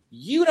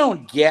 You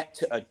don't get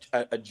to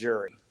a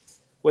jury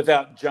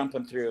without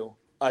jumping through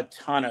a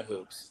ton of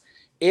hoops.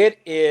 It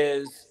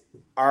is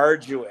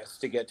arduous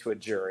to get to a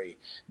jury.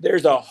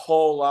 There's a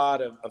whole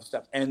lot of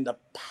stuff. And the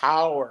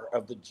power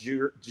of the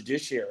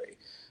judiciary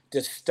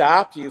to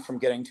stop you from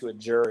getting to a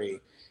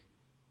jury,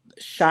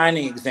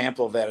 shining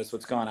example of that is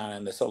what's going on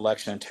in this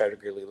election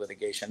integrity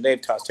litigation.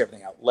 They've tossed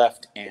everything out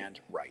left and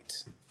right.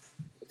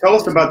 Tell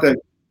us about that.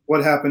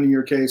 What happened in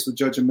your case with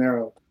Judge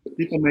Amaro?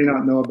 People may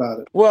not know about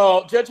it.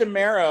 Well, Judge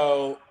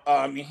Amaro,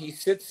 he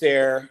sits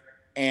there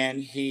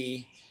and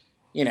we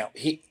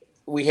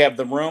have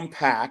the room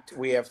packed.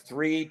 We have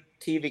 3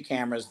 TV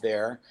cameras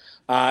there.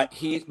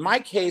 My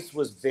case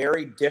was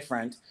very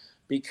different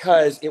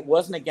because it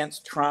wasn't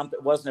against Trump.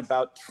 It wasn't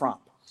about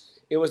Trump.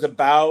 It was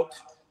about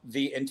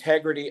the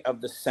integrity of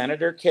the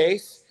senator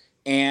case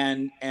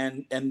and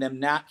them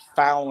not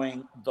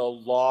following the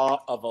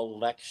law of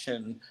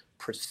election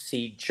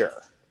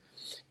procedure.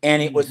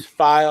 And it was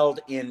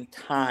filed in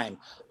time.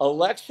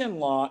 Election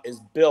law is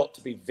built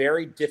to be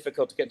very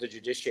difficult to get to the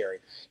judiciary.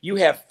 You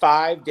have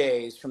 5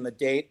 days from the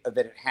date that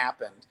it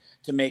happened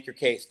to make your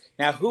case.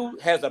 Now, who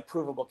has a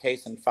provable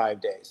case in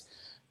 5 days?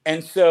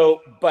 And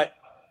so, but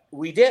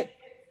we did.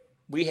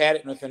 We had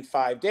it within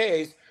 5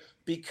 days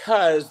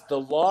because the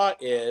law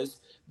is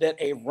that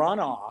a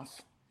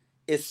runoff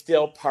is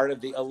still part of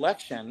the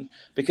election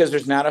because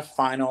there's not a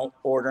final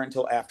order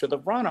until after the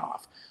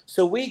runoff.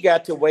 So we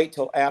got to wait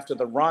till after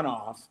the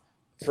runoff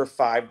for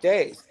 5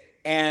 days.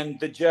 And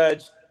the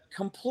judge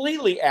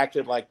completely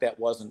acted like that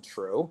wasn't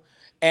true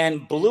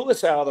and blew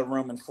us out of the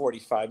room in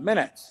 45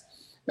 minutes.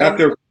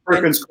 After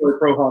Perkins Coie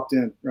pro-hopped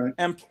in, right?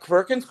 And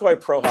Perkins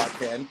Coie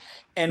pro-hopped in.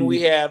 And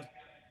we have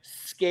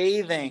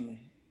scathing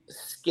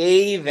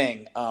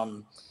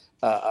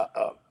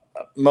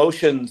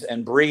motions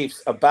and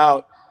briefs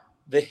about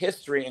the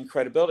history and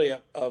credibility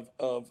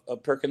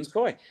of Perkins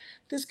Coie.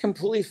 This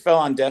completely fell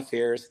on deaf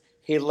ears.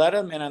 He let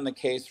him in on the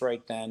case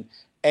right then.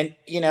 And,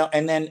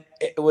 and then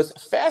it was a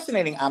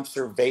fascinating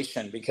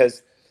observation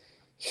because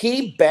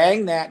He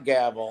banged that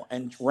gavel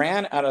and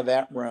ran out of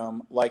that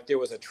room like there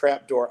was a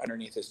trap door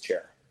underneath his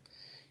chair.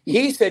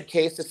 He said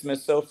case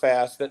dismissed so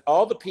fast that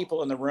all the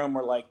people in the room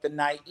were like the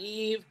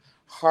naive,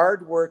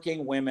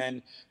 hardworking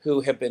women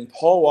who have been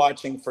poll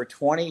watching for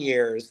 20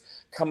 years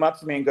come up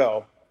to me and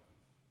go,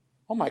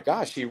 oh my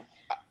gosh,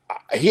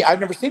 I've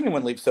never seen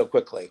anyone leave so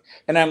quickly.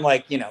 And I'm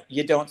like,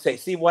 you don't say.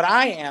 See, what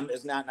I am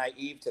is not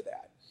naive to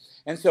that.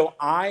 And so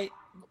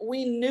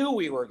we knew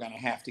we were going to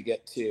have to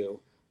get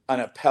to an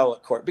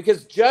appellate court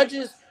because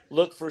judges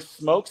look for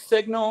smoke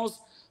signals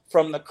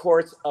from the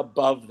courts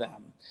above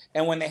them.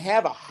 And when they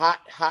have a hot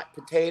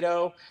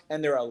potato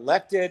and they're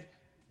elected,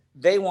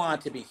 they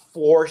want to be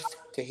forced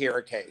to hear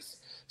a case.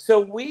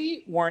 So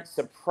we weren't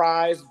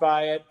surprised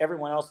by it.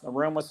 Everyone else in the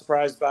room was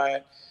surprised by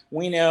it.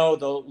 We know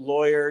the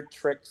lawyer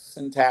tricks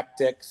and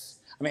tactics.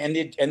 And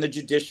the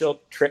judicial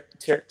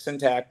tricks and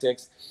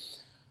tactics.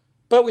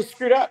 But we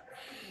screwed up.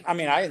 I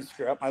didn't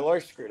screw up. My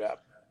lawyer screwed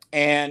up.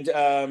 And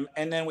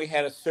then we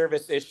had a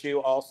service issue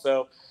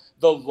also.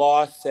 The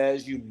law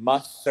says you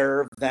must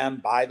serve them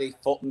by the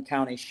Fulton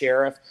County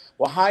Sheriff.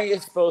 Well, how are you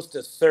supposed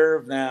to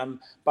serve them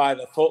by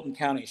the Fulton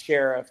County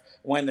Sheriff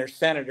when they're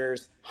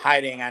senators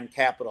hiding on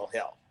Capitol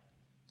Hill?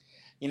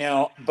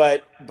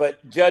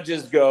 But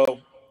judges go,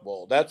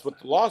 well, that's what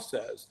the law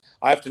says.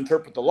 I have to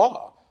interpret the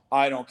law.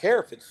 I don't care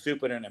if it's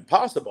stupid and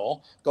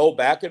impossible. Go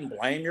back and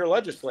blame your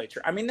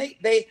legislature.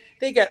 They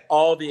get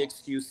all the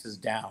excuses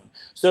down.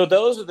 So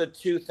those are the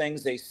two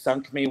things they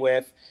sunk me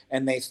with,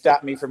 and they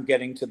stopped me from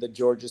getting to the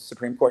Georgia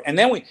Supreme Court. And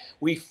then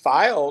we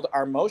filed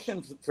our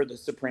motion for the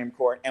Supreme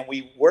Court, and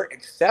we were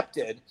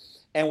accepted,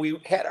 and we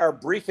had our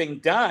briefing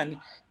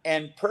done,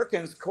 and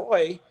Perkins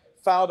Coie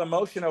filed a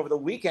motion over the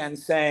weekend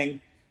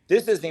saying,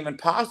 this isn't even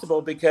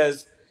possible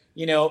because,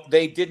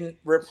 they didn't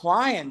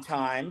reply in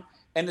time.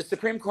 And the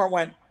Supreme Court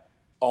went,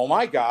 oh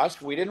my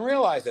gosh, we didn't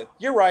realize it.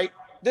 You're right.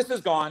 This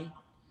is gone.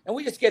 And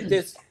we just get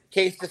this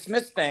case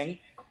dismissed thing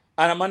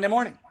on a Monday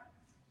morning.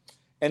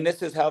 And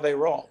this is how they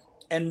roll.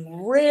 And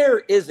rare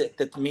is it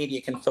that the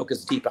media can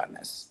focus deep on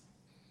this.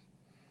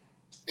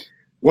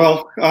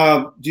 Well,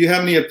 do you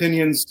have any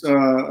opinions,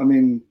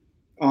 on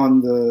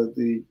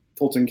the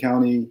Fulton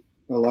County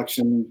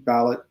election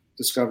ballot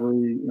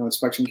discovery,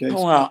 inspection case?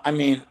 Well,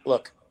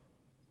 look,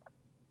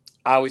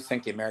 I always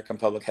think the American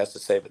public has to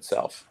save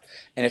itself.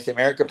 And if the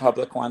American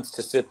public wants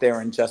to sit there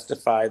and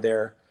justify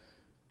their,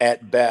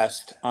 at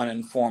best,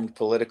 uninformed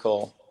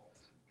political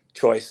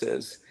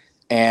choices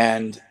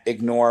and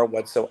ignore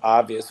what's so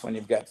obvious when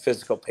you've got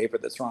physical paper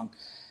that's wrong.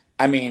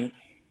 Again,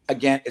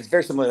 it's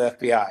very similar to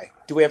the FBI.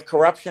 Do we have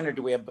corruption or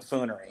do we have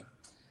buffoonery?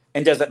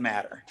 And does it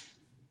matter?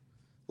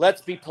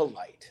 Let's be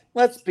polite.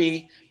 Let's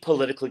be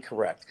politically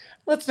correct.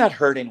 Let's not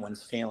hurt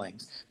anyone's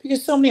feelings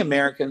because so many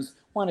Americans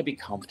want to be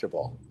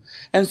comfortable.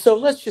 And so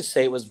let's just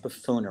say it was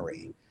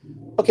buffoonery.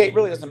 Okay, it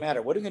really doesn't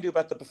matter. What are we going to do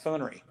about the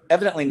buffoonery?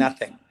 Evidently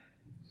nothing.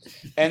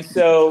 And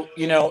so,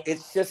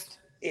 it's just,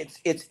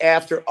 it's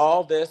after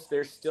all this,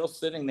 they're still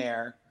sitting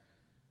there,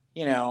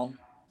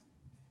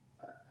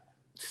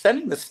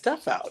 sending the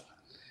stuff out.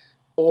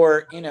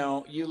 Or,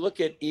 you look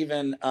at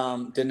even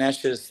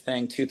Dinesh's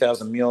thing,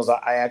 2,000 Mules.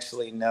 I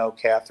actually know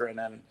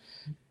Catherine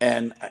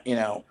and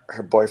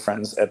her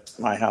boyfriend's at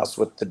my house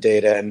with the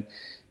data. And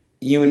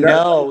a year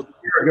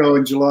ago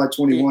in July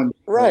 21.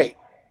 Right.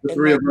 The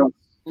three of us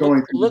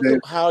going through look the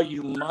data. at how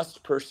you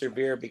must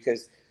persevere,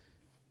 because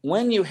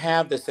when you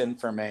have this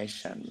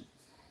information,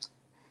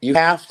 you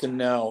have to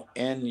know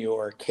in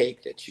your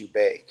cake that you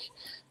bake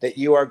that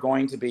you are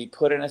going to be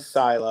put in a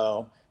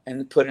silo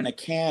and put in a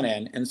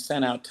cannon and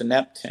sent out to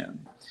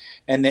Neptune,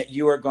 and that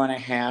you are going to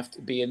have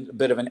to be in a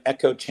bit of an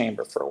echo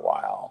chamber for a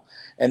while,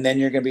 and then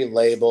you're going to be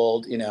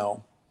labeled.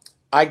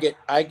 I get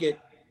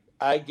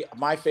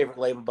my favorite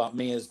label about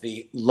me is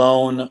the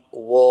lone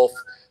wolf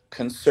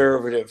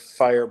conservative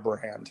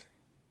firebrand,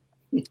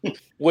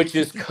 which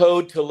is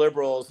code to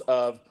liberals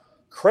of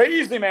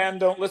crazy man,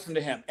 don't listen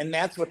to him. And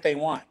that's what they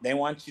want. They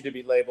want you to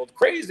be labeled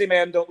crazy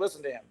man, don't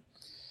listen to him.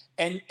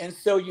 And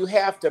so you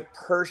have to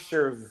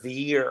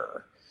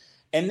persevere.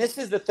 And this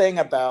is the thing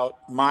about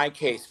my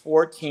case,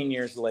 14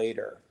 years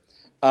later,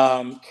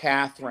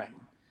 Catherine,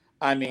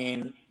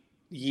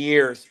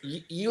 years,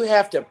 you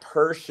have to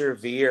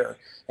persevere,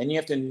 and you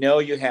have to know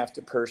you have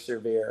to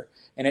persevere.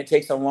 And it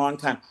takes a long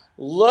time.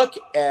 Look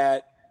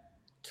at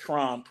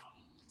Trump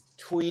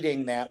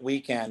tweeting that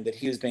weekend that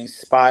he was being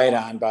spied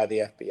on by the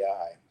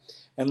FBI.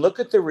 And look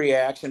at the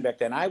reaction back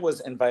then. I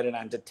was invited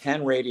on to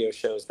 10 radio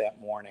shows that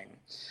morning.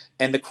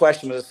 And the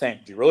question was the same.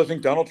 Do you really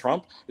think Donald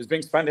Trump is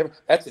being spied on?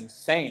 That's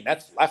insane.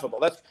 That's laughable.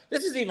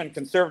 This is even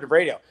conservative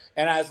radio.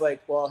 And I was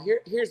like, well,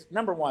 here's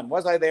number one.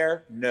 Was I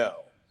there? No.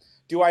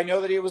 Do I know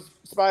that he was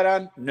spied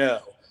on? No.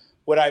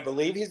 Would I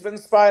believe he's been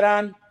spied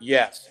on?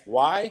 Yes.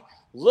 Why?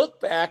 Look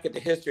back at the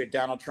history of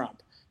Donald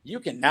Trump. You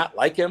cannot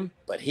like him,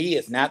 but he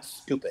is not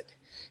stupid.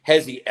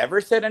 Has he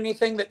ever said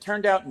anything that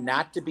turned out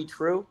not to be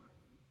true?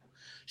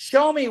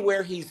 Show me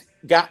where he's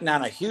gotten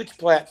on a huge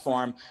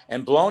platform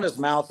and blown his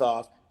mouth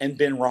off and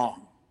been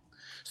wrong.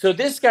 So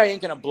this guy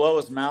ain't going to blow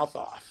his mouth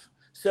off.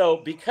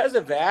 So because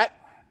of that,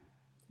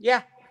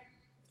 Yeah,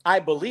 I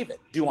believe it.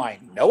 Do I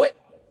know it?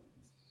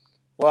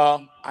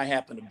 Well, I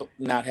happen to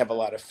not have a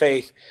lot of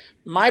faith.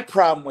 My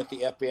problem with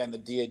the FBI and the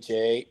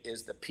DOJ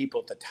is the people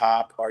at the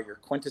top are your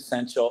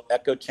quintessential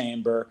echo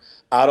chamber,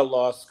 out of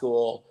law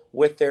school,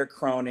 with their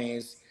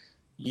cronies,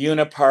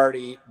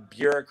 uniparty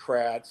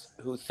bureaucrats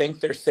who think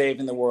they're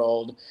saving the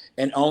world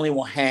and only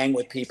will hang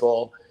with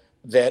people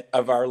that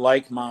of our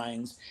like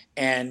minds.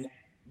 And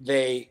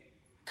they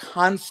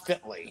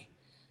constantly,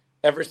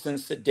 ever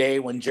since the day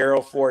when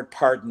Gerald Ford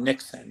pardoned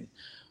Nixon,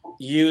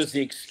 use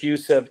the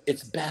excuse of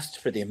it's best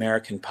for the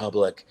American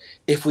public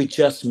if we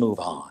just move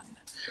on.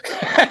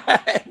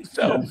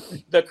 So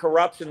the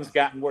corruption's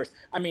gotten worse.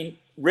 I mean,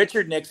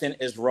 Richard Nixon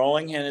is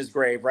rolling in his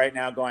grave right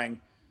now going,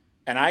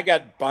 and I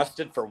got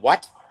busted for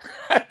what?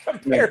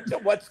 Compared to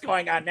what's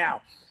going on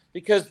now,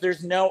 because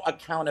there's no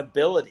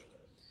accountability.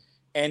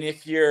 And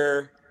if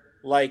you're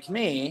like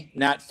me,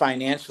 not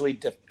financially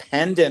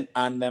dependent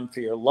on them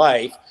for your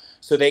life,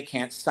 so they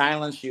can't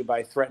silence you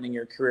by threatening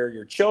your career,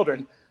 your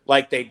children,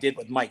 like they did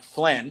with Mike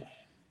Flynn.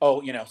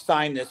 Oh,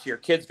 sign this, your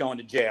kid's going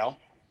to jail.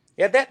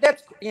 Yeah,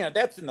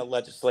 that's in the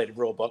legislative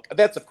rule book.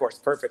 That's of course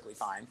perfectly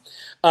fine.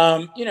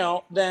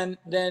 Then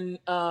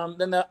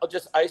they'll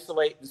just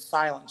isolate and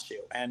silence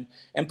you and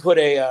put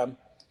a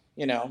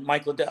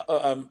Michael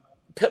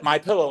my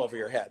pillow over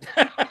your head.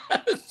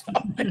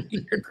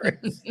 You're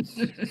crazy.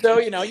 So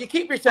you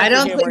keep your sense I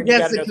don't of humor. think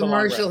that's the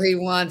commercial he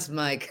wants,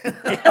 Mike.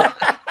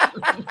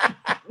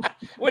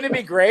 Wouldn't it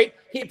be great?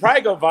 He'd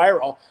probably go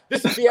viral.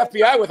 This is the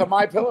FBI with a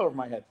my pillow over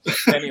my head.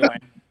 Anyway.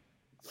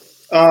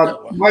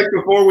 Mike,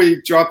 before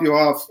we drop you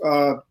off,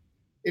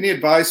 any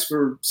advice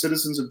for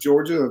citizens of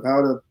Georgia of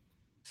how to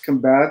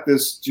combat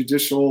this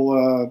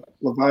judicial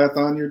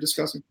leviathan you're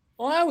discussing?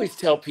 Well, I always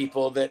tell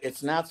people that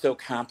it's not so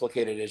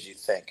complicated as you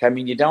think. I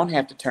mean, you don't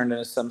have to turn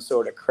into some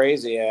sort of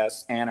crazy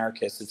ass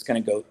anarchist that's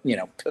going to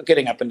go,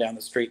 getting up and down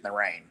the street in the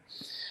rain.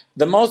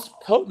 The most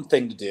potent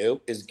thing to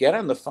do is get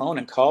on the phone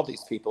and call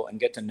these people and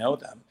get to know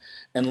them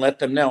and let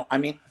them know. I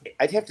mean,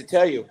 I'd have to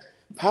tell you,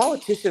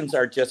 politicians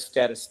are just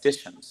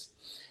statisticians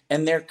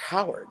and they're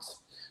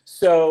cowards.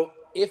 So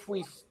if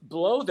we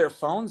blow their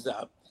phones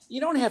up, you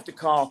don't have to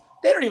call.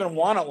 They don't even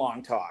want a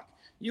long talk.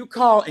 You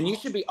call, and you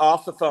should be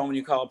off the phone when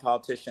you call a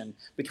politician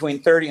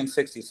between 30 and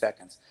 60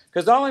 seconds.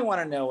 Because all I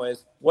want to know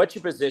is what's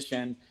your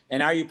position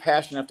and are you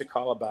passionate enough to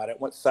call about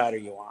it? What side are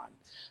you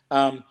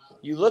on?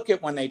 You look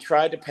at when they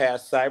tried to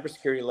pass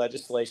cybersecurity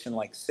legislation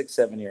like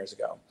 6-7 years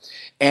ago,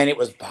 and it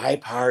was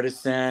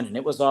bipartisan and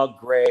it was all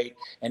great.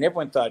 And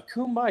everyone thought,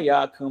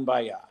 kumbaya,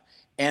 kumbaya.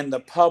 And the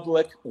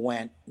public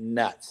went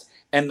nuts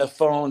and the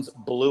phones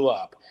blew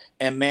up.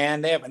 And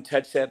man, they haven't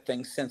touched that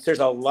thing since. There's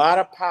a lot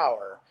of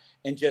power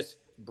in just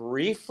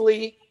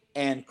briefly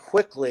and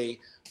quickly,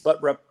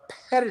 but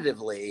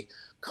repetitively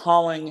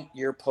calling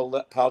your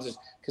politicians,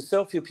 because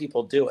so few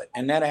people do it.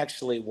 And that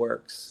actually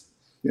works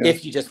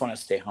if you just want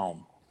to stay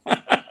home.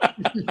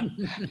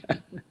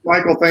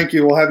 Michael, thank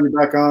you. We'll have you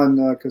back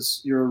on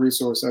because you're a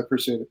resource. I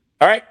appreciate it.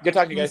 All right. Good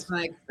talking to you guys.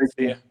 Thanks,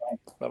 See you.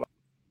 Bye-bye.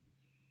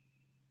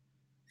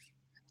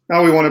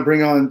 Now we want to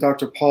bring on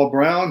Dr. Paul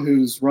Broun,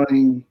 who's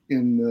running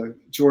in the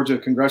Georgia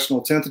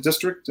Congressional 10th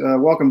District.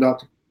 Welcome,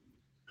 Doctor.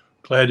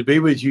 Glad to be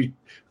with you,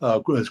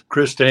 with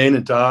Christine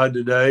and Todd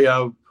today.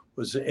 I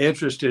was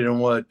interested in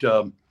what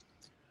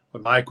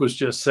Mike was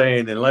just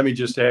saying, and let me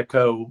just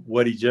echo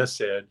what he just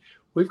said.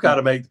 We've got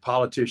to make the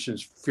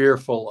politicians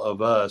fearful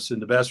of us,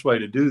 and the best way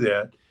to do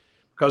that,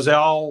 because they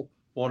all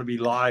want to be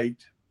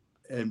liked,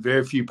 and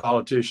very few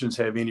politicians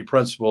have any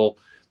principle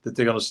that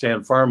they're going to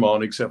stand firm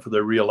on, except for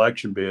their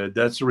reelection bid.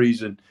 That's the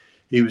reason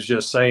he was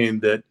just saying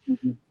that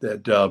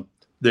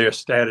they're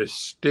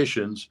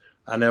statisticians.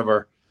 I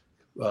never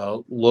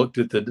looked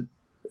at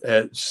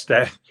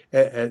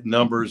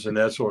numbers and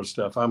that sort of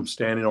stuff. I'm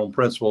standing on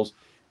principles.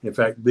 In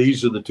fact,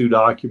 these are the two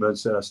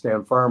documents that I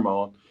stand firm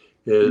on: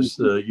 is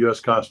the U.S.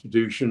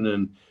 Constitution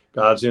and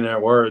God's in our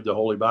word, the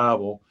Holy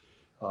Bible.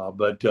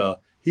 But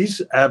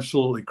he's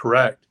absolutely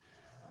correct.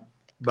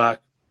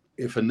 But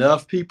if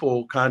enough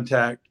people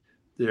contact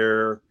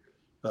their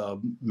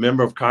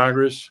member of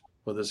Congress,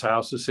 whether it's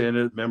House or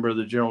Senate, member of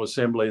the General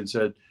Assembly, and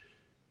said,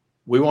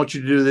 we want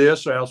you to do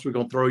this, or else we're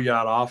going to throw you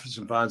out of office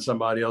and find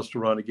somebody else to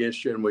run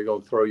against you, and we're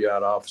going to throw you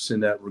out of office in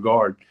that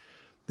regard,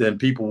 then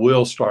people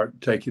will start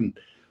taking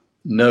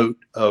note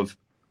of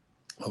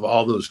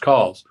all those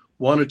calls.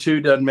 1 or 2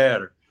 doesn't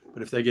matter.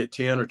 But if they get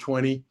 10 or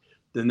 20,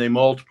 then they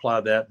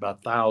multiply that by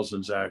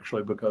thousands,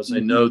 actually, because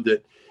they know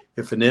that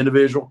if an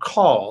individual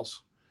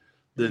calls,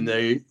 then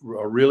they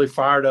are really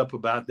fired up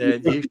about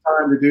that issue.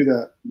 Time to do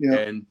that. Yeah.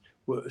 And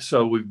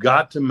so we've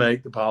got to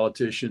make the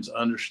politicians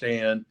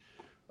understand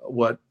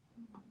what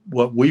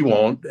we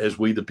want as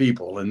we the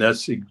people. And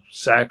that's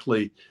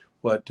exactly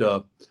what,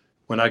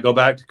 when I go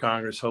back to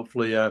Congress,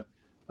 hopefully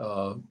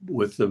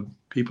with the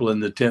people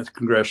in the 10th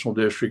Congressional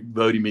District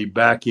voting me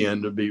back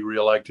in to be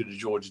reelected to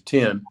Georgia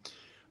 10,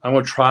 I'm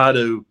going to try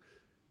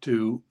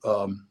to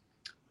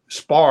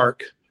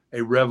spark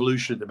a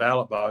revolution at the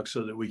ballot box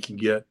so that we can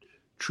get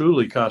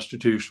truly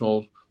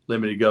constitutional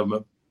limited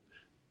government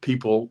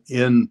people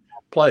in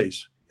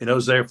place. In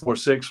Hosea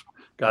 4:6,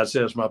 God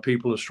says, my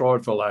people are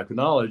destroyed for lack of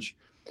knowledge.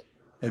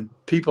 And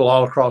people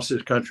all across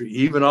this country,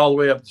 even all the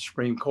way up to the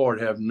Supreme Court,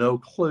 have no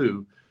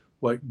clue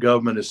what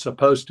government is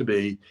supposed to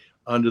be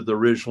under the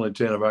original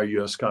intent of our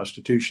U.S.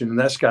 Constitution. And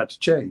that's got to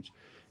change.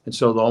 And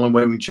so the only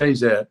way we can change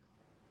that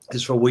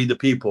is for we, the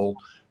people,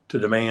 to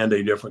demand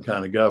a different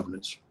kind of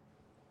governance.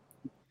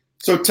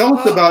 So tell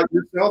us about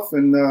yourself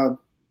and,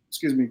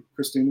 excuse me,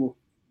 Christine.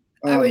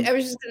 I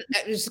was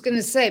just going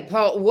to say,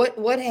 Paul,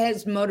 what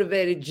has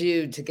motivated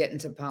you to get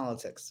into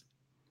politics?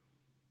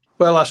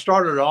 Well, I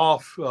started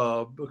off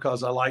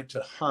because I like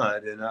to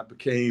hunt, and I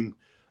became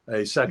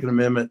a Second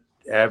Amendment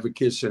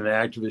advocate and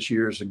activist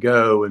years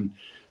ago. And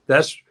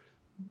that's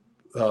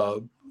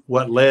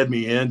what led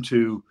me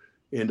into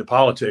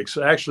politics.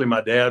 Actually,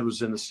 my dad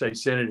was in the state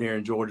Senate here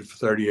in Georgia for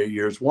 38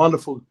 years.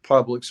 Wonderful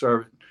public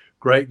servant,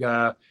 great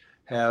guy,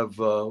 have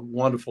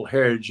wonderful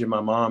heritage in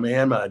my mom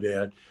and my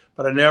dad.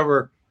 But I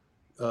never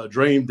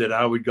dreamed that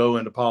I would go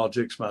into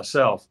politics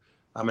myself.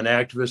 I'm an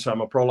activist. I'm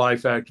a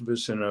pro-life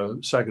activist and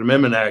a Second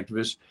Amendment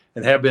activist,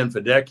 and have been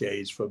for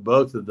decades for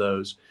both of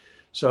those.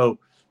 So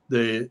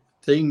the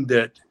thing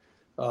that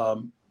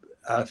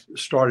I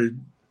started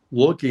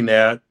looking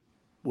at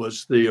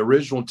was the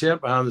original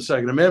intent behind the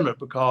Second Amendment,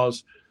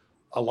 because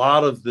a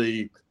lot of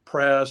the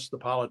press, the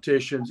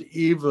politicians,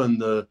 even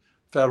the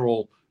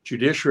federal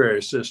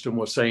judiciary system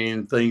was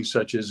saying things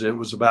such as it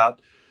was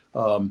about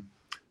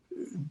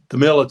the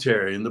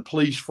military and the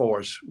police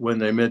force when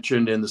they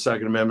mentioned in the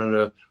Second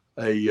Amendment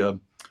a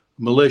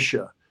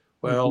militia.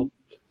 Well,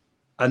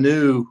 I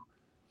knew,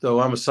 though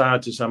I'm a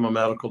scientist, I'm a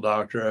medical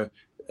doctor,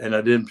 and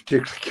I didn't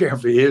particularly care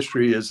for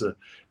history as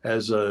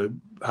a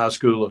high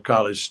school or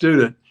college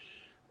student.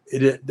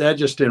 That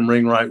just didn't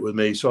ring right with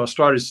me. So I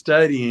started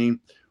studying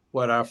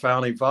what our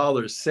founding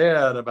fathers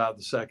said about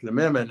the Second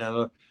Amendment.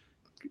 And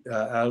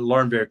I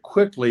learned very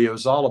quickly it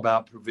was all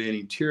about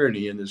preventing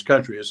tyranny in this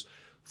country. It's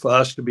for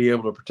us to be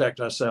able to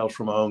protect ourselves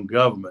from our own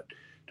government,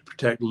 to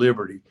protect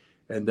liberty.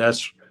 And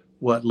that's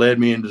what led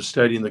me into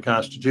studying the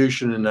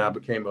Constitution, and I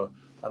became an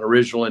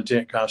original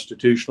intent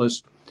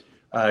constitutionalist.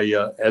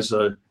 As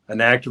an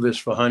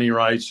activist for hunting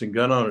rights and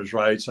gun owners'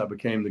 rights, I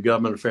became the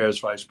government affairs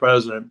vice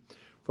president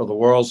for the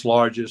world's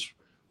largest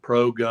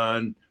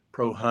pro-gun,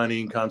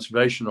 pro-hunting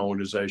conservation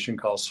organization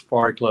called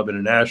Safari Club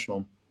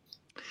International.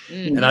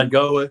 Mm-hmm. And I'd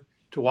go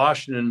to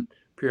Washington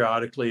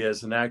periodically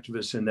as an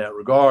activist in that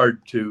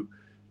regard to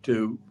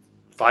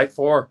fight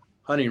for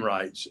hunting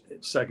rights,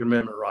 Second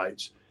Amendment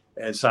rights,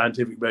 and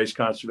scientific-based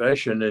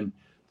conservation. And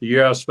the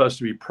year I was supposed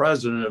to be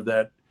president of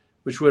that,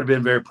 which would have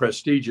been very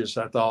prestigious,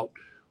 I thought,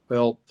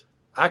 well,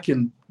 I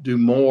can do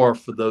more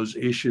for those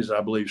issues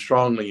I believe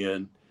strongly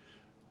in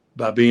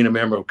by being a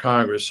member of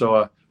Congress. So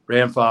I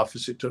ran for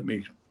office. It took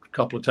me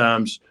several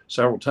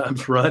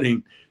times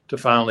running to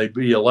finally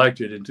be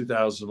elected. In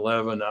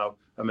 2011,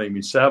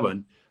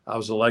 seven, I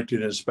was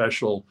elected in a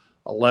special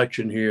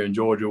election here in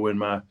Georgia when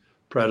my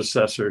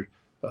predecessor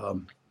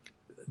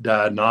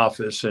died in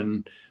office,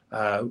 and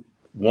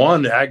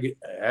won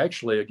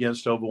actually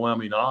against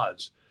overwhelming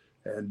odds.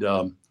 And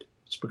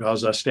it's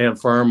because I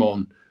stand firm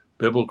on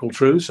biblical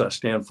truths. I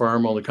stand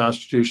firm on the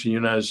Constitution of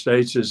the United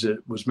States as it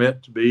was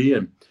meant to be.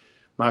 And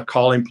my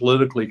calling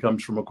politically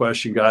comes from a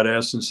question God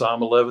asked in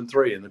Psalm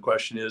 11:3. And the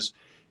question is,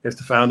 if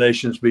the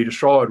foundations be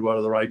destroyed, what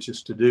are the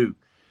righteous to do?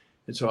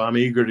 And so I'm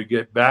eager to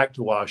get back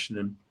to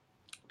Washington,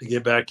 to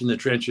get back in the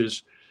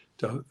trenches.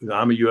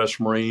 I'm a U.S.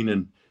 Marine,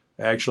 and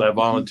actually I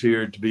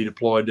volunteered to be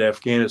deployed to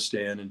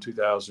Afghanistan in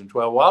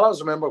 2012 while I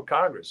was a member of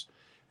Congress.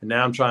 And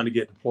now I'm trying to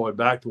get deployed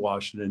back to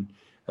Washington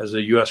as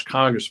a U.S.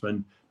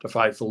 congressman to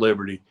fight for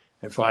liberty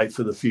and fight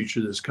for the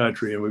future of this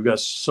country. And we've got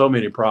so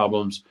many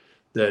problems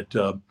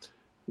that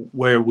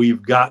where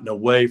we've gotten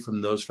away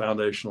from those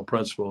foundational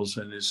principles.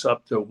 And it's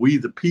up to we,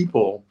 the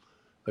people,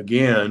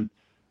 again,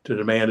 to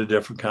demand a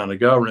different kind of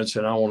governance.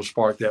 And I want to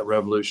spark that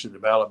revolution in the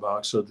ballot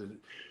box so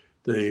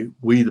that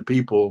we, the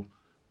people,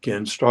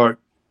 can start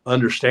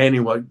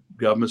understanding what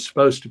government's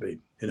supposed to be.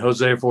 In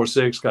Hosea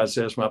 4:6, God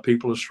says, my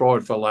people are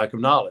destroyed for lack of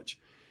knowledge.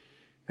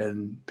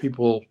 And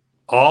people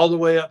all the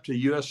way up to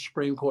U.S.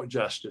 Supreme Court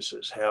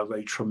justices have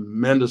a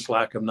tremendous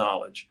lack of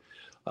knowledge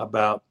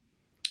about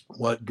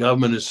what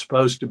government is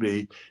supposed to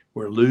be.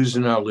 We're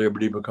losing our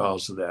liberty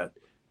because of that.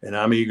 And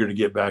I'm eager to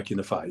get back in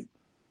the fight.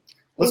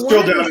 Let's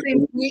drill down.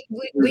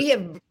 We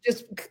have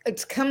just,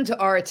 it's come to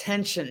our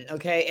attention,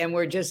 okay? And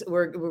we're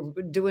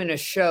doing a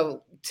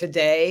show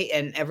today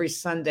and every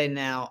Sunday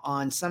now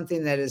on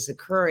something that is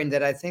occurring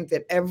that I think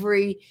that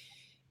every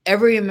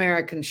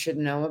American should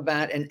know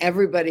about, and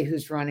everybody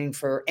who's running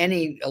for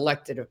any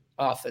elected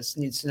office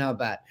needs to know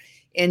about.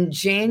 In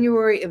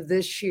January of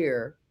this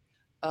year,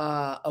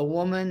 a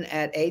woman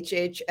at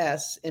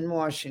HHS in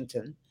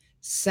Washington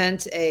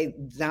sent a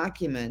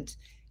document,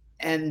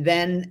 and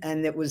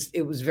it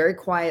was very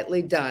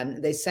quietly done.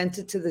 They sent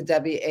it to the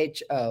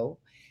WHO.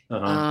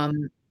 Uh-huh.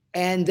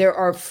 And there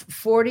are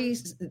 40,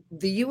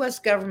 the U.S.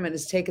 government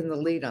has taken the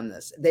lead on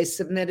this. They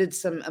submitted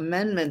some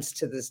amendments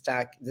to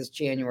this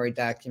January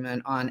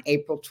document on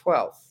April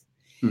 12th.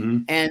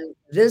 And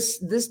this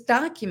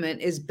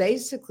document is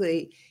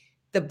basically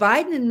the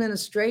Biden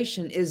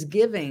administration is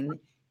giving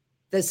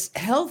this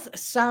health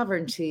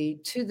sovereignty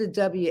to the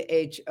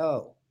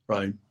WHO.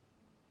 Right.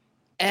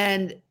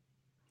 And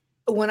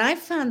when I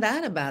found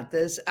out about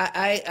this,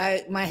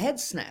 I my head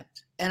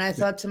snapped, and I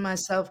thought to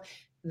myself,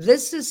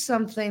 this is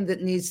something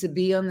that needs to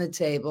be on the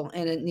table,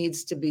 and it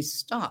needs to be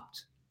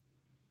stopped.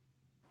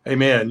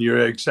 Amen.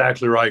 You're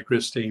exactly right,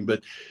 Christine.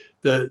 But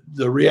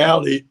the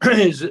reality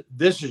is that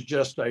this is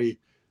just a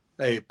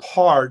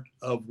part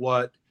of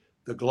what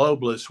the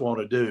globalists want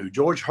to do.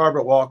 George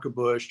Herbert Walker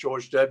Bush,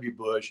 George W.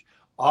 Bush,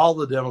 all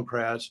the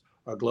Democrats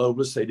are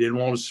globalists. They didn't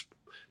want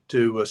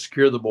to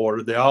secure the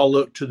border. They all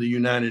look to the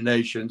United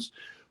Nations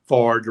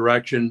for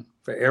direction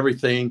for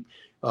everything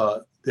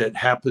that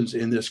happens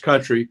in this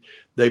country.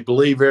 They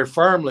believe very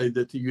firmly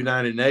that the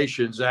United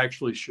Nations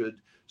actually should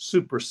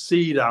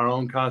supersede our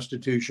own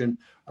Constitution,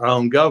 our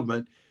own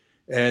government.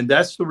 And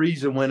that's the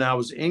reason when I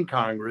was in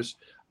Congress,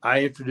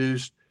 I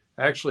introduced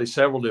actually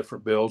several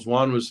different bills.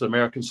 One was the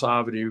American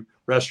Sovereignty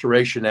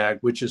Restoration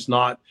Act, which has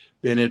not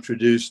been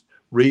introduced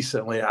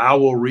recently. I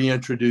will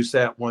reintroduce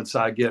that once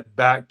I get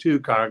back to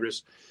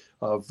Congress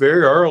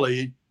very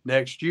early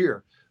next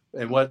year.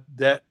 And what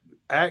that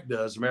act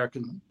does,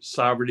 American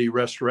Sovereignty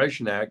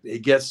Restoration Act,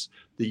 it gets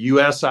the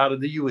U.S. out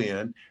of the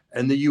UN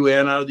and the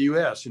UN out of the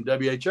U.S. And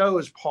WHO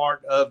is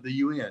part of the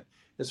UN.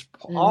 It's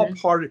all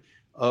part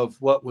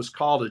of what was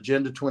called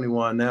Agenda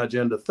 21, now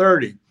Agenda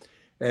 30.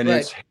 And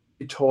it's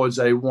towards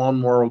a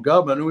one world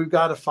government. And we've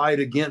got to fight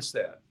against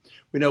that.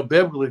 We know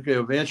biblically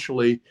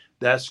eventually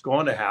that's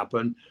going to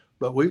happen,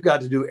 but we've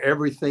got to do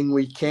everything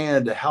we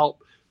can to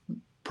help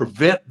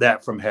prevent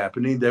that from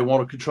happening. They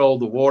want to control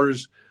the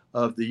waters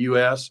of the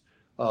U.S.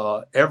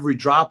 Every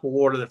drop of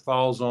water that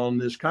falls on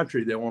this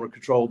country, they want to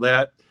control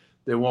that.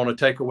 They want to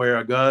take away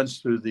our guns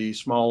through the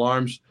small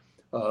arms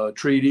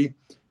treaty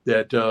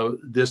that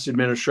this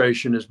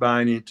administration is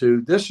buying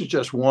into. This is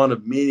just one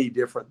of many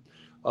different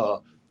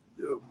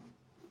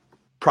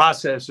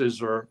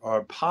processes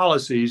or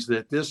policies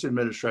that this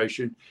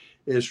administration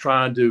is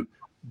trying to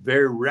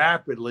very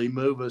rapidly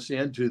move us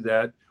into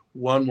that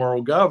one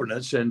world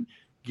governance, and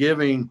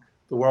giving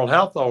the World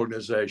Health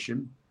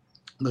Organization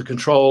the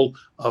control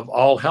of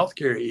all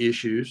healthcare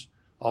issues,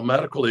 all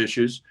medical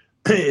issues,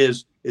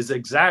 is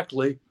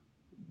exactly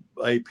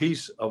a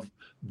piece of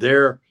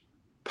their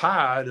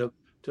pie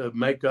to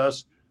make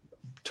us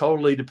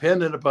totally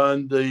dependent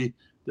upon the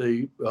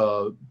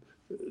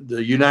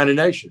United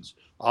Nations.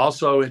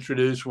 Also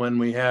introduced, when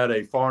we had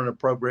a foreign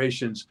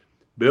appropriations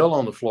bill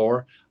on the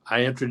floor,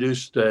 I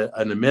introduced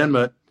an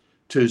amendment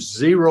to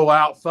zero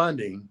out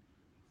funding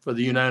for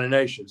the United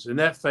Nations, and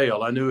that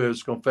failed. I knew it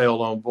was going to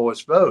fail on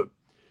voice vote.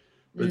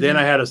 But then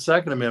I had a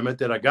second amendment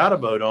that I got a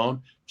vote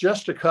on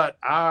just to cut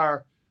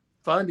our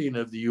funding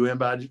of the UN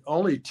by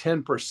only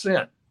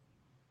 10%.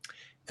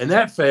 And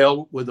that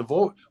failed with a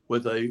vote,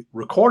 with a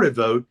recorded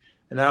vote.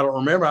 And I don't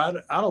remember,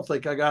 I don't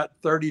think I got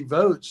 30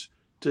 votes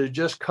to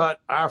just cut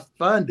our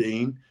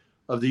funding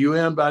of the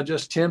UN by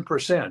just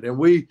 10%. And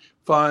we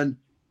fund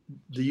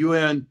the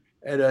UN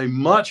at a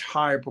much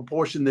higher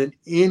proportion than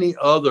any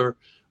other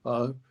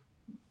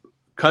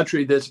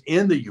country that's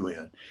in the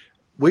UN.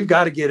 We've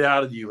got to get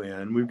out of the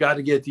UN. We've got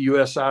to get the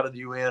U.S. out of the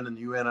UN and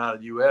the UN out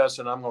of the U.S.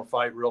 And I'm going to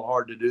fight real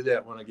hard to do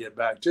that when I get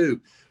back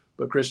too.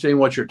 But Christine,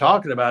 what you're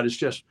talking about is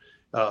just,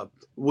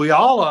 we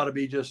all ought to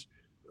be just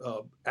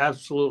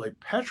absolutely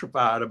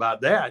petrified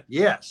about that.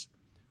 Yes.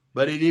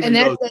 But it even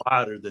goes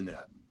wider than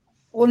that.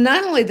 Well,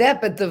 not only that,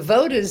 but the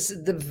vote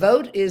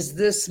is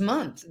this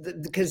month,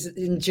 because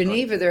in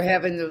Geneva they're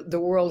having the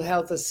World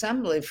Health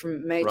Assembly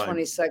from May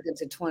 22nd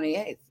to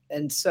 28th,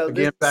 and so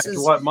again, back to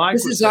what Mike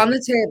was saying, on the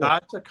table.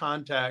 Got to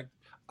contact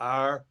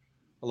our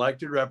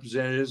elected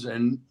representatives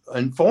and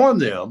inform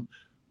them.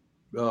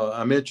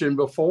 I mentioned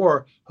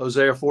before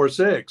Hosea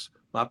 4:6.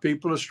 My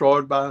people are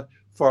destroyed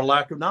for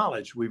lack of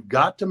knowledge. We've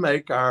got to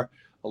make our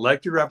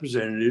elected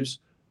representatives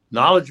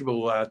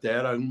knowledgeable about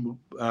that. I'm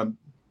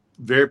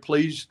very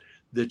pleased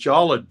that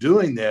y'all are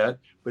doing that,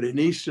 but it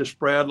needs to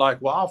spread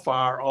like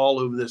wildfire all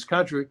over this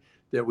country,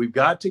 that we've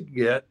got to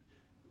get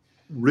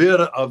rid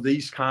of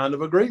these kind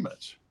of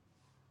agreements.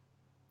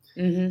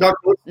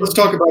 Doctor, let's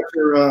talk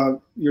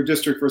about your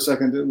district for a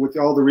second. With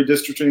all the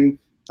redistricting,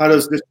 how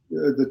does the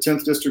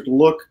 10th district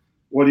look?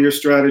 What are your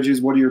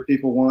strategies? What do your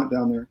people want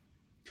down there?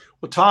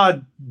 Well,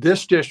 Todd,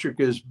 this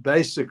district is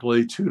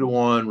basically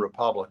 2-1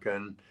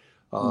 Republican.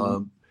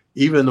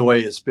 Even the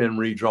way it's been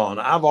redrawn.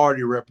 I've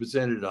already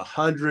represented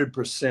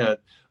 100%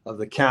 of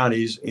the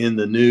counties in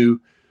the new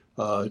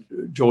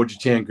Georgia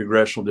 10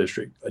 Congressional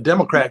District. A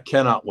Democrat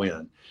cannot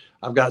win.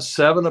 I've got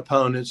 7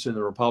 opponents in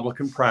the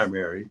Republican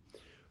primary,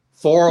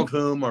 4 of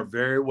whom are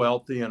very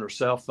wealthy and are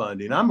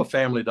self-funding. I'm a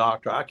family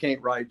doctor. I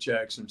can't write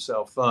checks and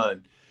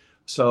self-fund.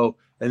 So,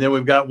 and then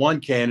we've got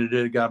one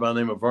candidate, a guy by the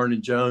name of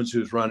Vernon Jones,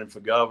 who's running for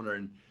governor.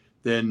 And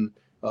then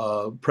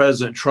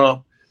President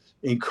Trump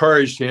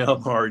encouraged him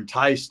or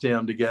enticed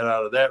him to get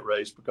out of that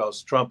race,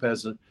 because Trump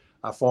has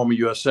a former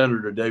U.S.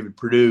 Senator, David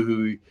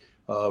Perdue,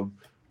 who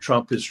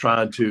Trump is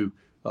trying to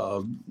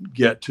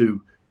get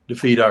to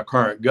defeat our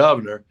current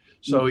governor.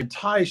 So he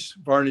enticed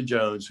Vernon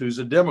Jones, who's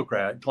a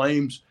Democrat,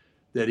 claims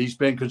that he's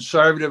been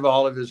conservative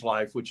all of his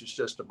life, which is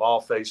just a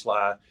bald-faced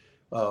lie,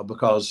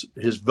 because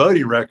his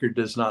voting record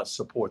does not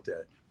support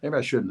that. Maybe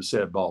I shouldn't have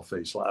said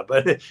bald-faced lie,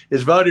 but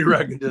his voting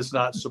record does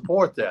not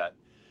support that.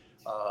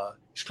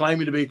 He's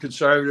claiming to be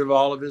conservative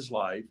all of his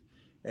life,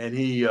 and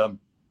he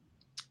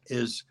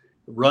is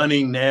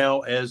running now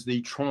as the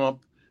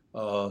Trump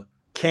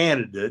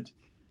candidate.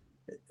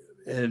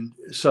 And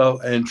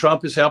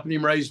Trump is helping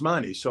him raise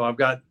money. So I've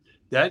got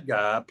that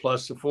guy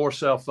plus the 4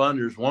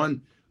 self-funders.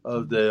 One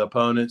of the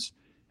opponents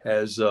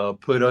has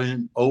put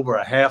in over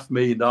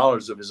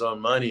 $500,000 of his own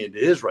money into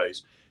his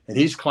race, and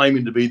he's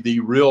claiming to be the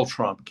real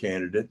Trump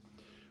candidate.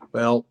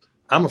 Well,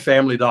 I'm a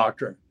family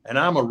doctor, and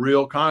I'm a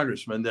real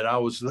congressman that I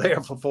was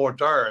there for 4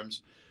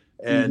 terms,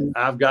 and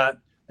I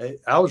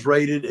was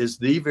rated as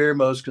the very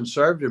most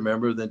conservative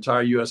member of the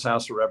entire U.S.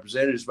 House of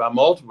Representatives by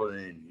multiple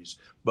entities,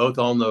 both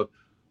on the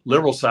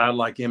liberal side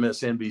like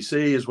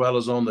MSNBC, as well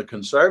as on the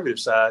conservative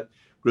side,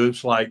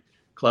 groups like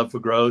Club for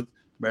Growth,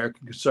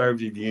 American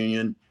Conservative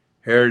Union,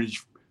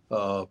 Heritage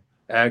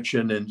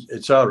Action, and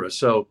et cetera.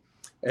 So,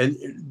 and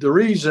the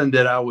reason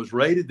that I was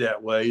rated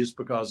that way is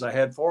because I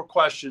had 4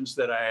 questions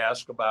that I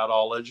asked about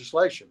all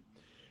legislation,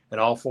 and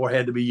all 4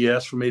 had to be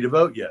yes for me to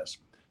vote yes.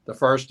 The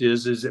first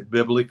is it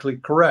biblically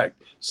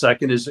correct?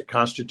 Second, is it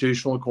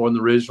constitutional according to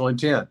the original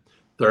intent?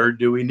 Third,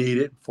 do we need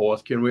it?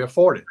 Fourth, can we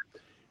afford it?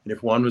 And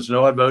if one was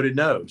no, I voted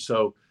no.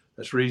 So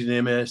that's the reason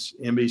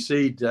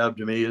MSNBC dubbed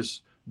me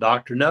as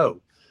Dr.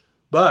 No.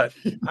 But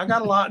I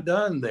got a lot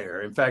done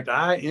there. In fact,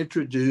 I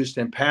introduced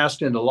and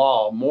passed into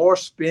law more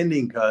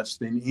spending cuts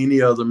than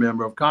any other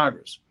member of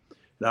Congress.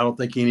 And I don't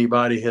think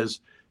anybody has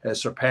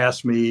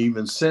surpassed me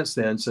even since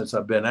then, since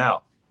I've been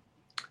out.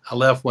 I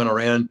left when I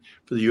ran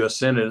for the U.S.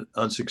 Senate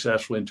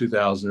unsuccessfully in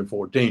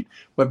 2014.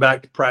 Went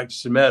back to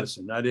practicing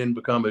medicine. I didn't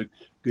become a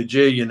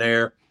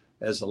gajillionaire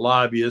as a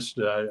lobbyist.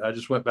 I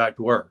just went back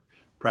to work,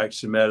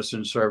 practicing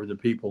medicine, serving the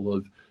people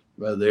of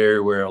the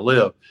area where I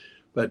live.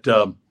 But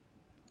the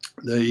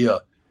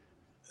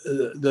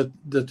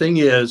thing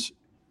is,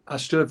 I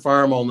stood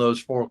firm on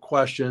those 4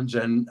 questions,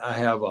 and I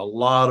have a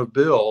lot of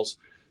bills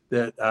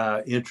that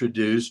I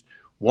introduced,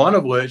 one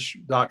of which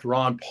Dr.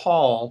 Ron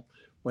Paul,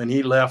 when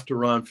he left to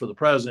run for the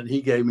president, he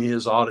gave me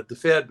his audit the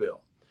Fed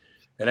bill.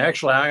 And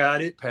actually, I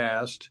got it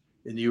passed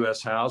in the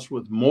U.S. House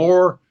with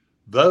more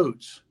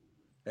votes.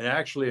 And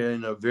actually,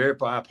 in a very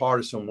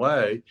bipartisan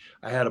way,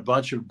 I had a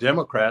bunch of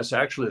Democrats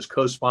actually as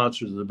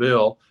co-sponsors of the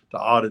bill to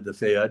audit the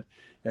Fed.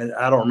 And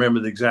I don't remember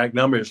the exact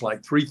number. It's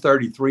like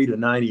 333 to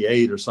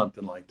 98 or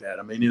something like that.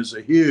 I mean, it was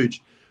a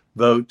huge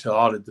vote to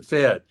audit the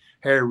Fed.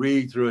 Harry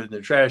Reid threw it in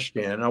the trash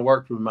can. And I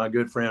worked with my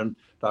good friend,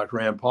 Dr.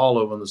 Rand Paul,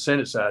 over on the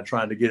Senate side,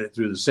 trying to get it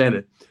through the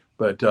Senate,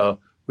 but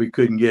we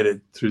couldn't get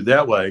it through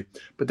that way.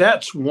 But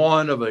that's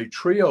one of a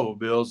trio of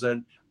bills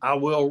that I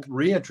will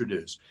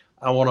reintroduce.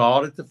 I want to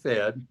audit the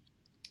Fed.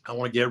 I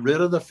want to get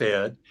rid of the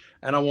Fed,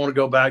 and I want to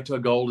go back to a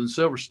gold and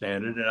silver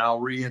standard, and I'll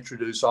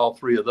reintroduce all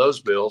 3 of those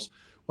bills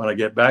when I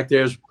get back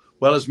there, as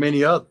well as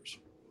many others.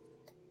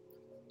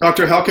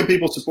 Doctor, how can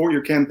people support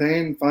your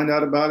campaign, find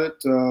out about it,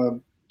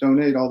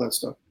 donate, all that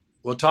stuff?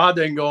 Well, Todd,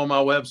 they can go on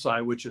my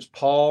website, which is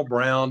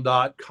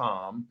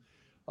paulbroun.com.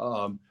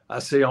 I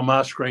see on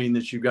my screen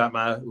that you've got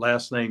my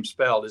last name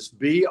spelled. It's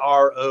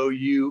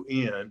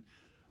Broun.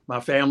 My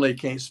family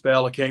can't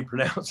spell, I can't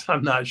pronounce.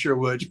 I'm not sure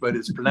which, but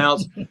it's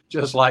pronounced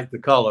just like the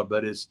color,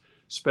 but it's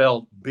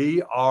spelled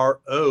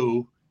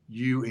Broun.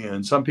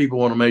 Some people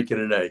want to make it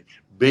an A.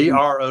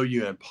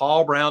 Broun.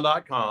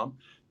 paulbroun.com.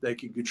 They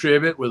can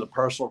contribute with a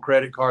personal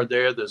credit card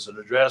there. There's an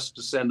address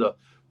to send a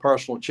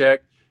personal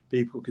check.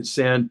 People can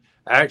send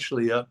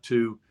actually up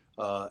to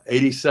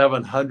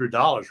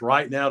 $8,700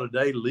 right now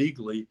today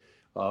legally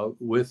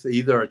with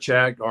either a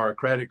check or a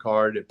credit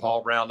card at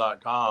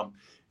paulbroun.com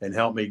and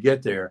help me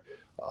get there.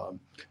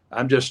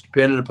 I'm just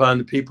dependent upon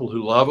the people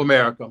who love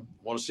America,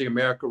 want to see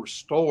America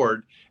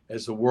restored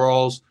as the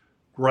world's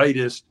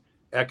greatest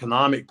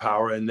economic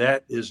power. And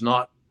that is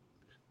not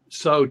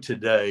so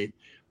today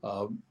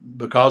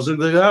because of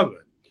the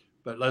government.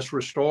 But let's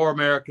restore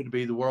America to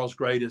be the world's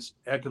greatest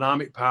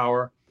economic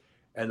power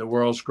and the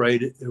world's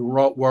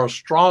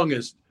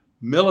strongest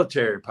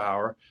military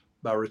power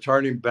by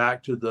returning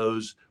back to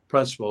those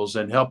principles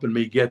and helping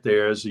me get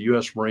there as a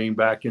U.S. Marine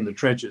back in the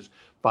trenches,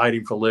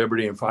 fighting for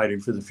liberty and fighting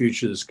for the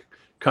future of this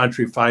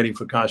country, fighting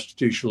for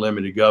constitutional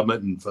limited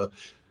government and for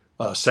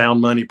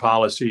sound money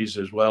policies,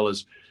 as well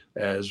as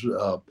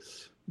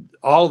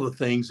all the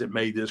things that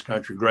made this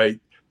country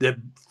great, that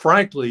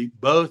frankly,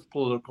 both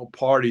political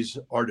parties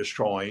are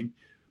destroying.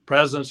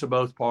 Presidents of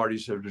both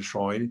parties are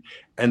destroying,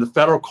 and the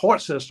federal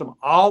court system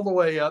all the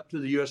way up to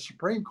the U.S.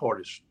 Supreme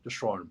Court is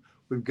destroying them.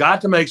 We've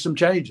got to make some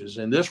changes,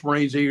 and this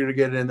Marine's eager to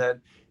get in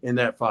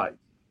that fight.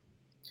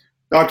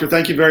 Doctor,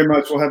 thank you very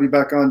much. We'll have you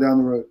back on down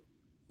the road.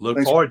 Look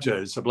forward to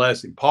it. It's a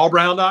blessing.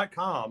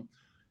 paulbroun.com,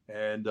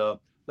 and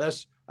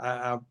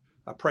I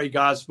pray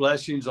God's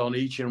blessings on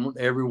each and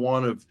every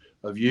one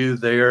of you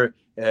there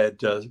at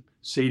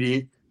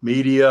CD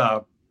Media.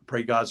 I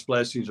pray God's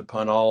blessings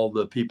upon all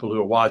the people who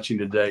are watching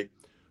today.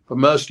 But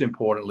most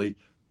importantly,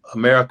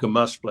 America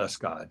must bless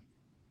God.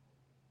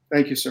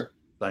 Thank you, sir.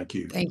 Thank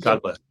you. Thank God you.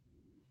 bless.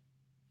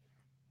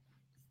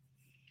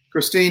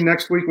 Christine,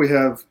 next week we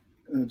have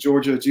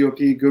Georgia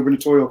GOP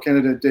gubernatorial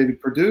candidate David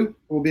Perdue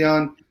who will be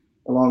on,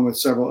 along with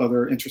several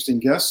other interesting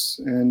guests.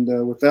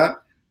 And with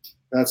that,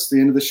 that's the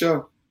end of the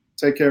show.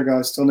 Take care,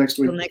 guys. Till next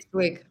week. Till next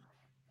week.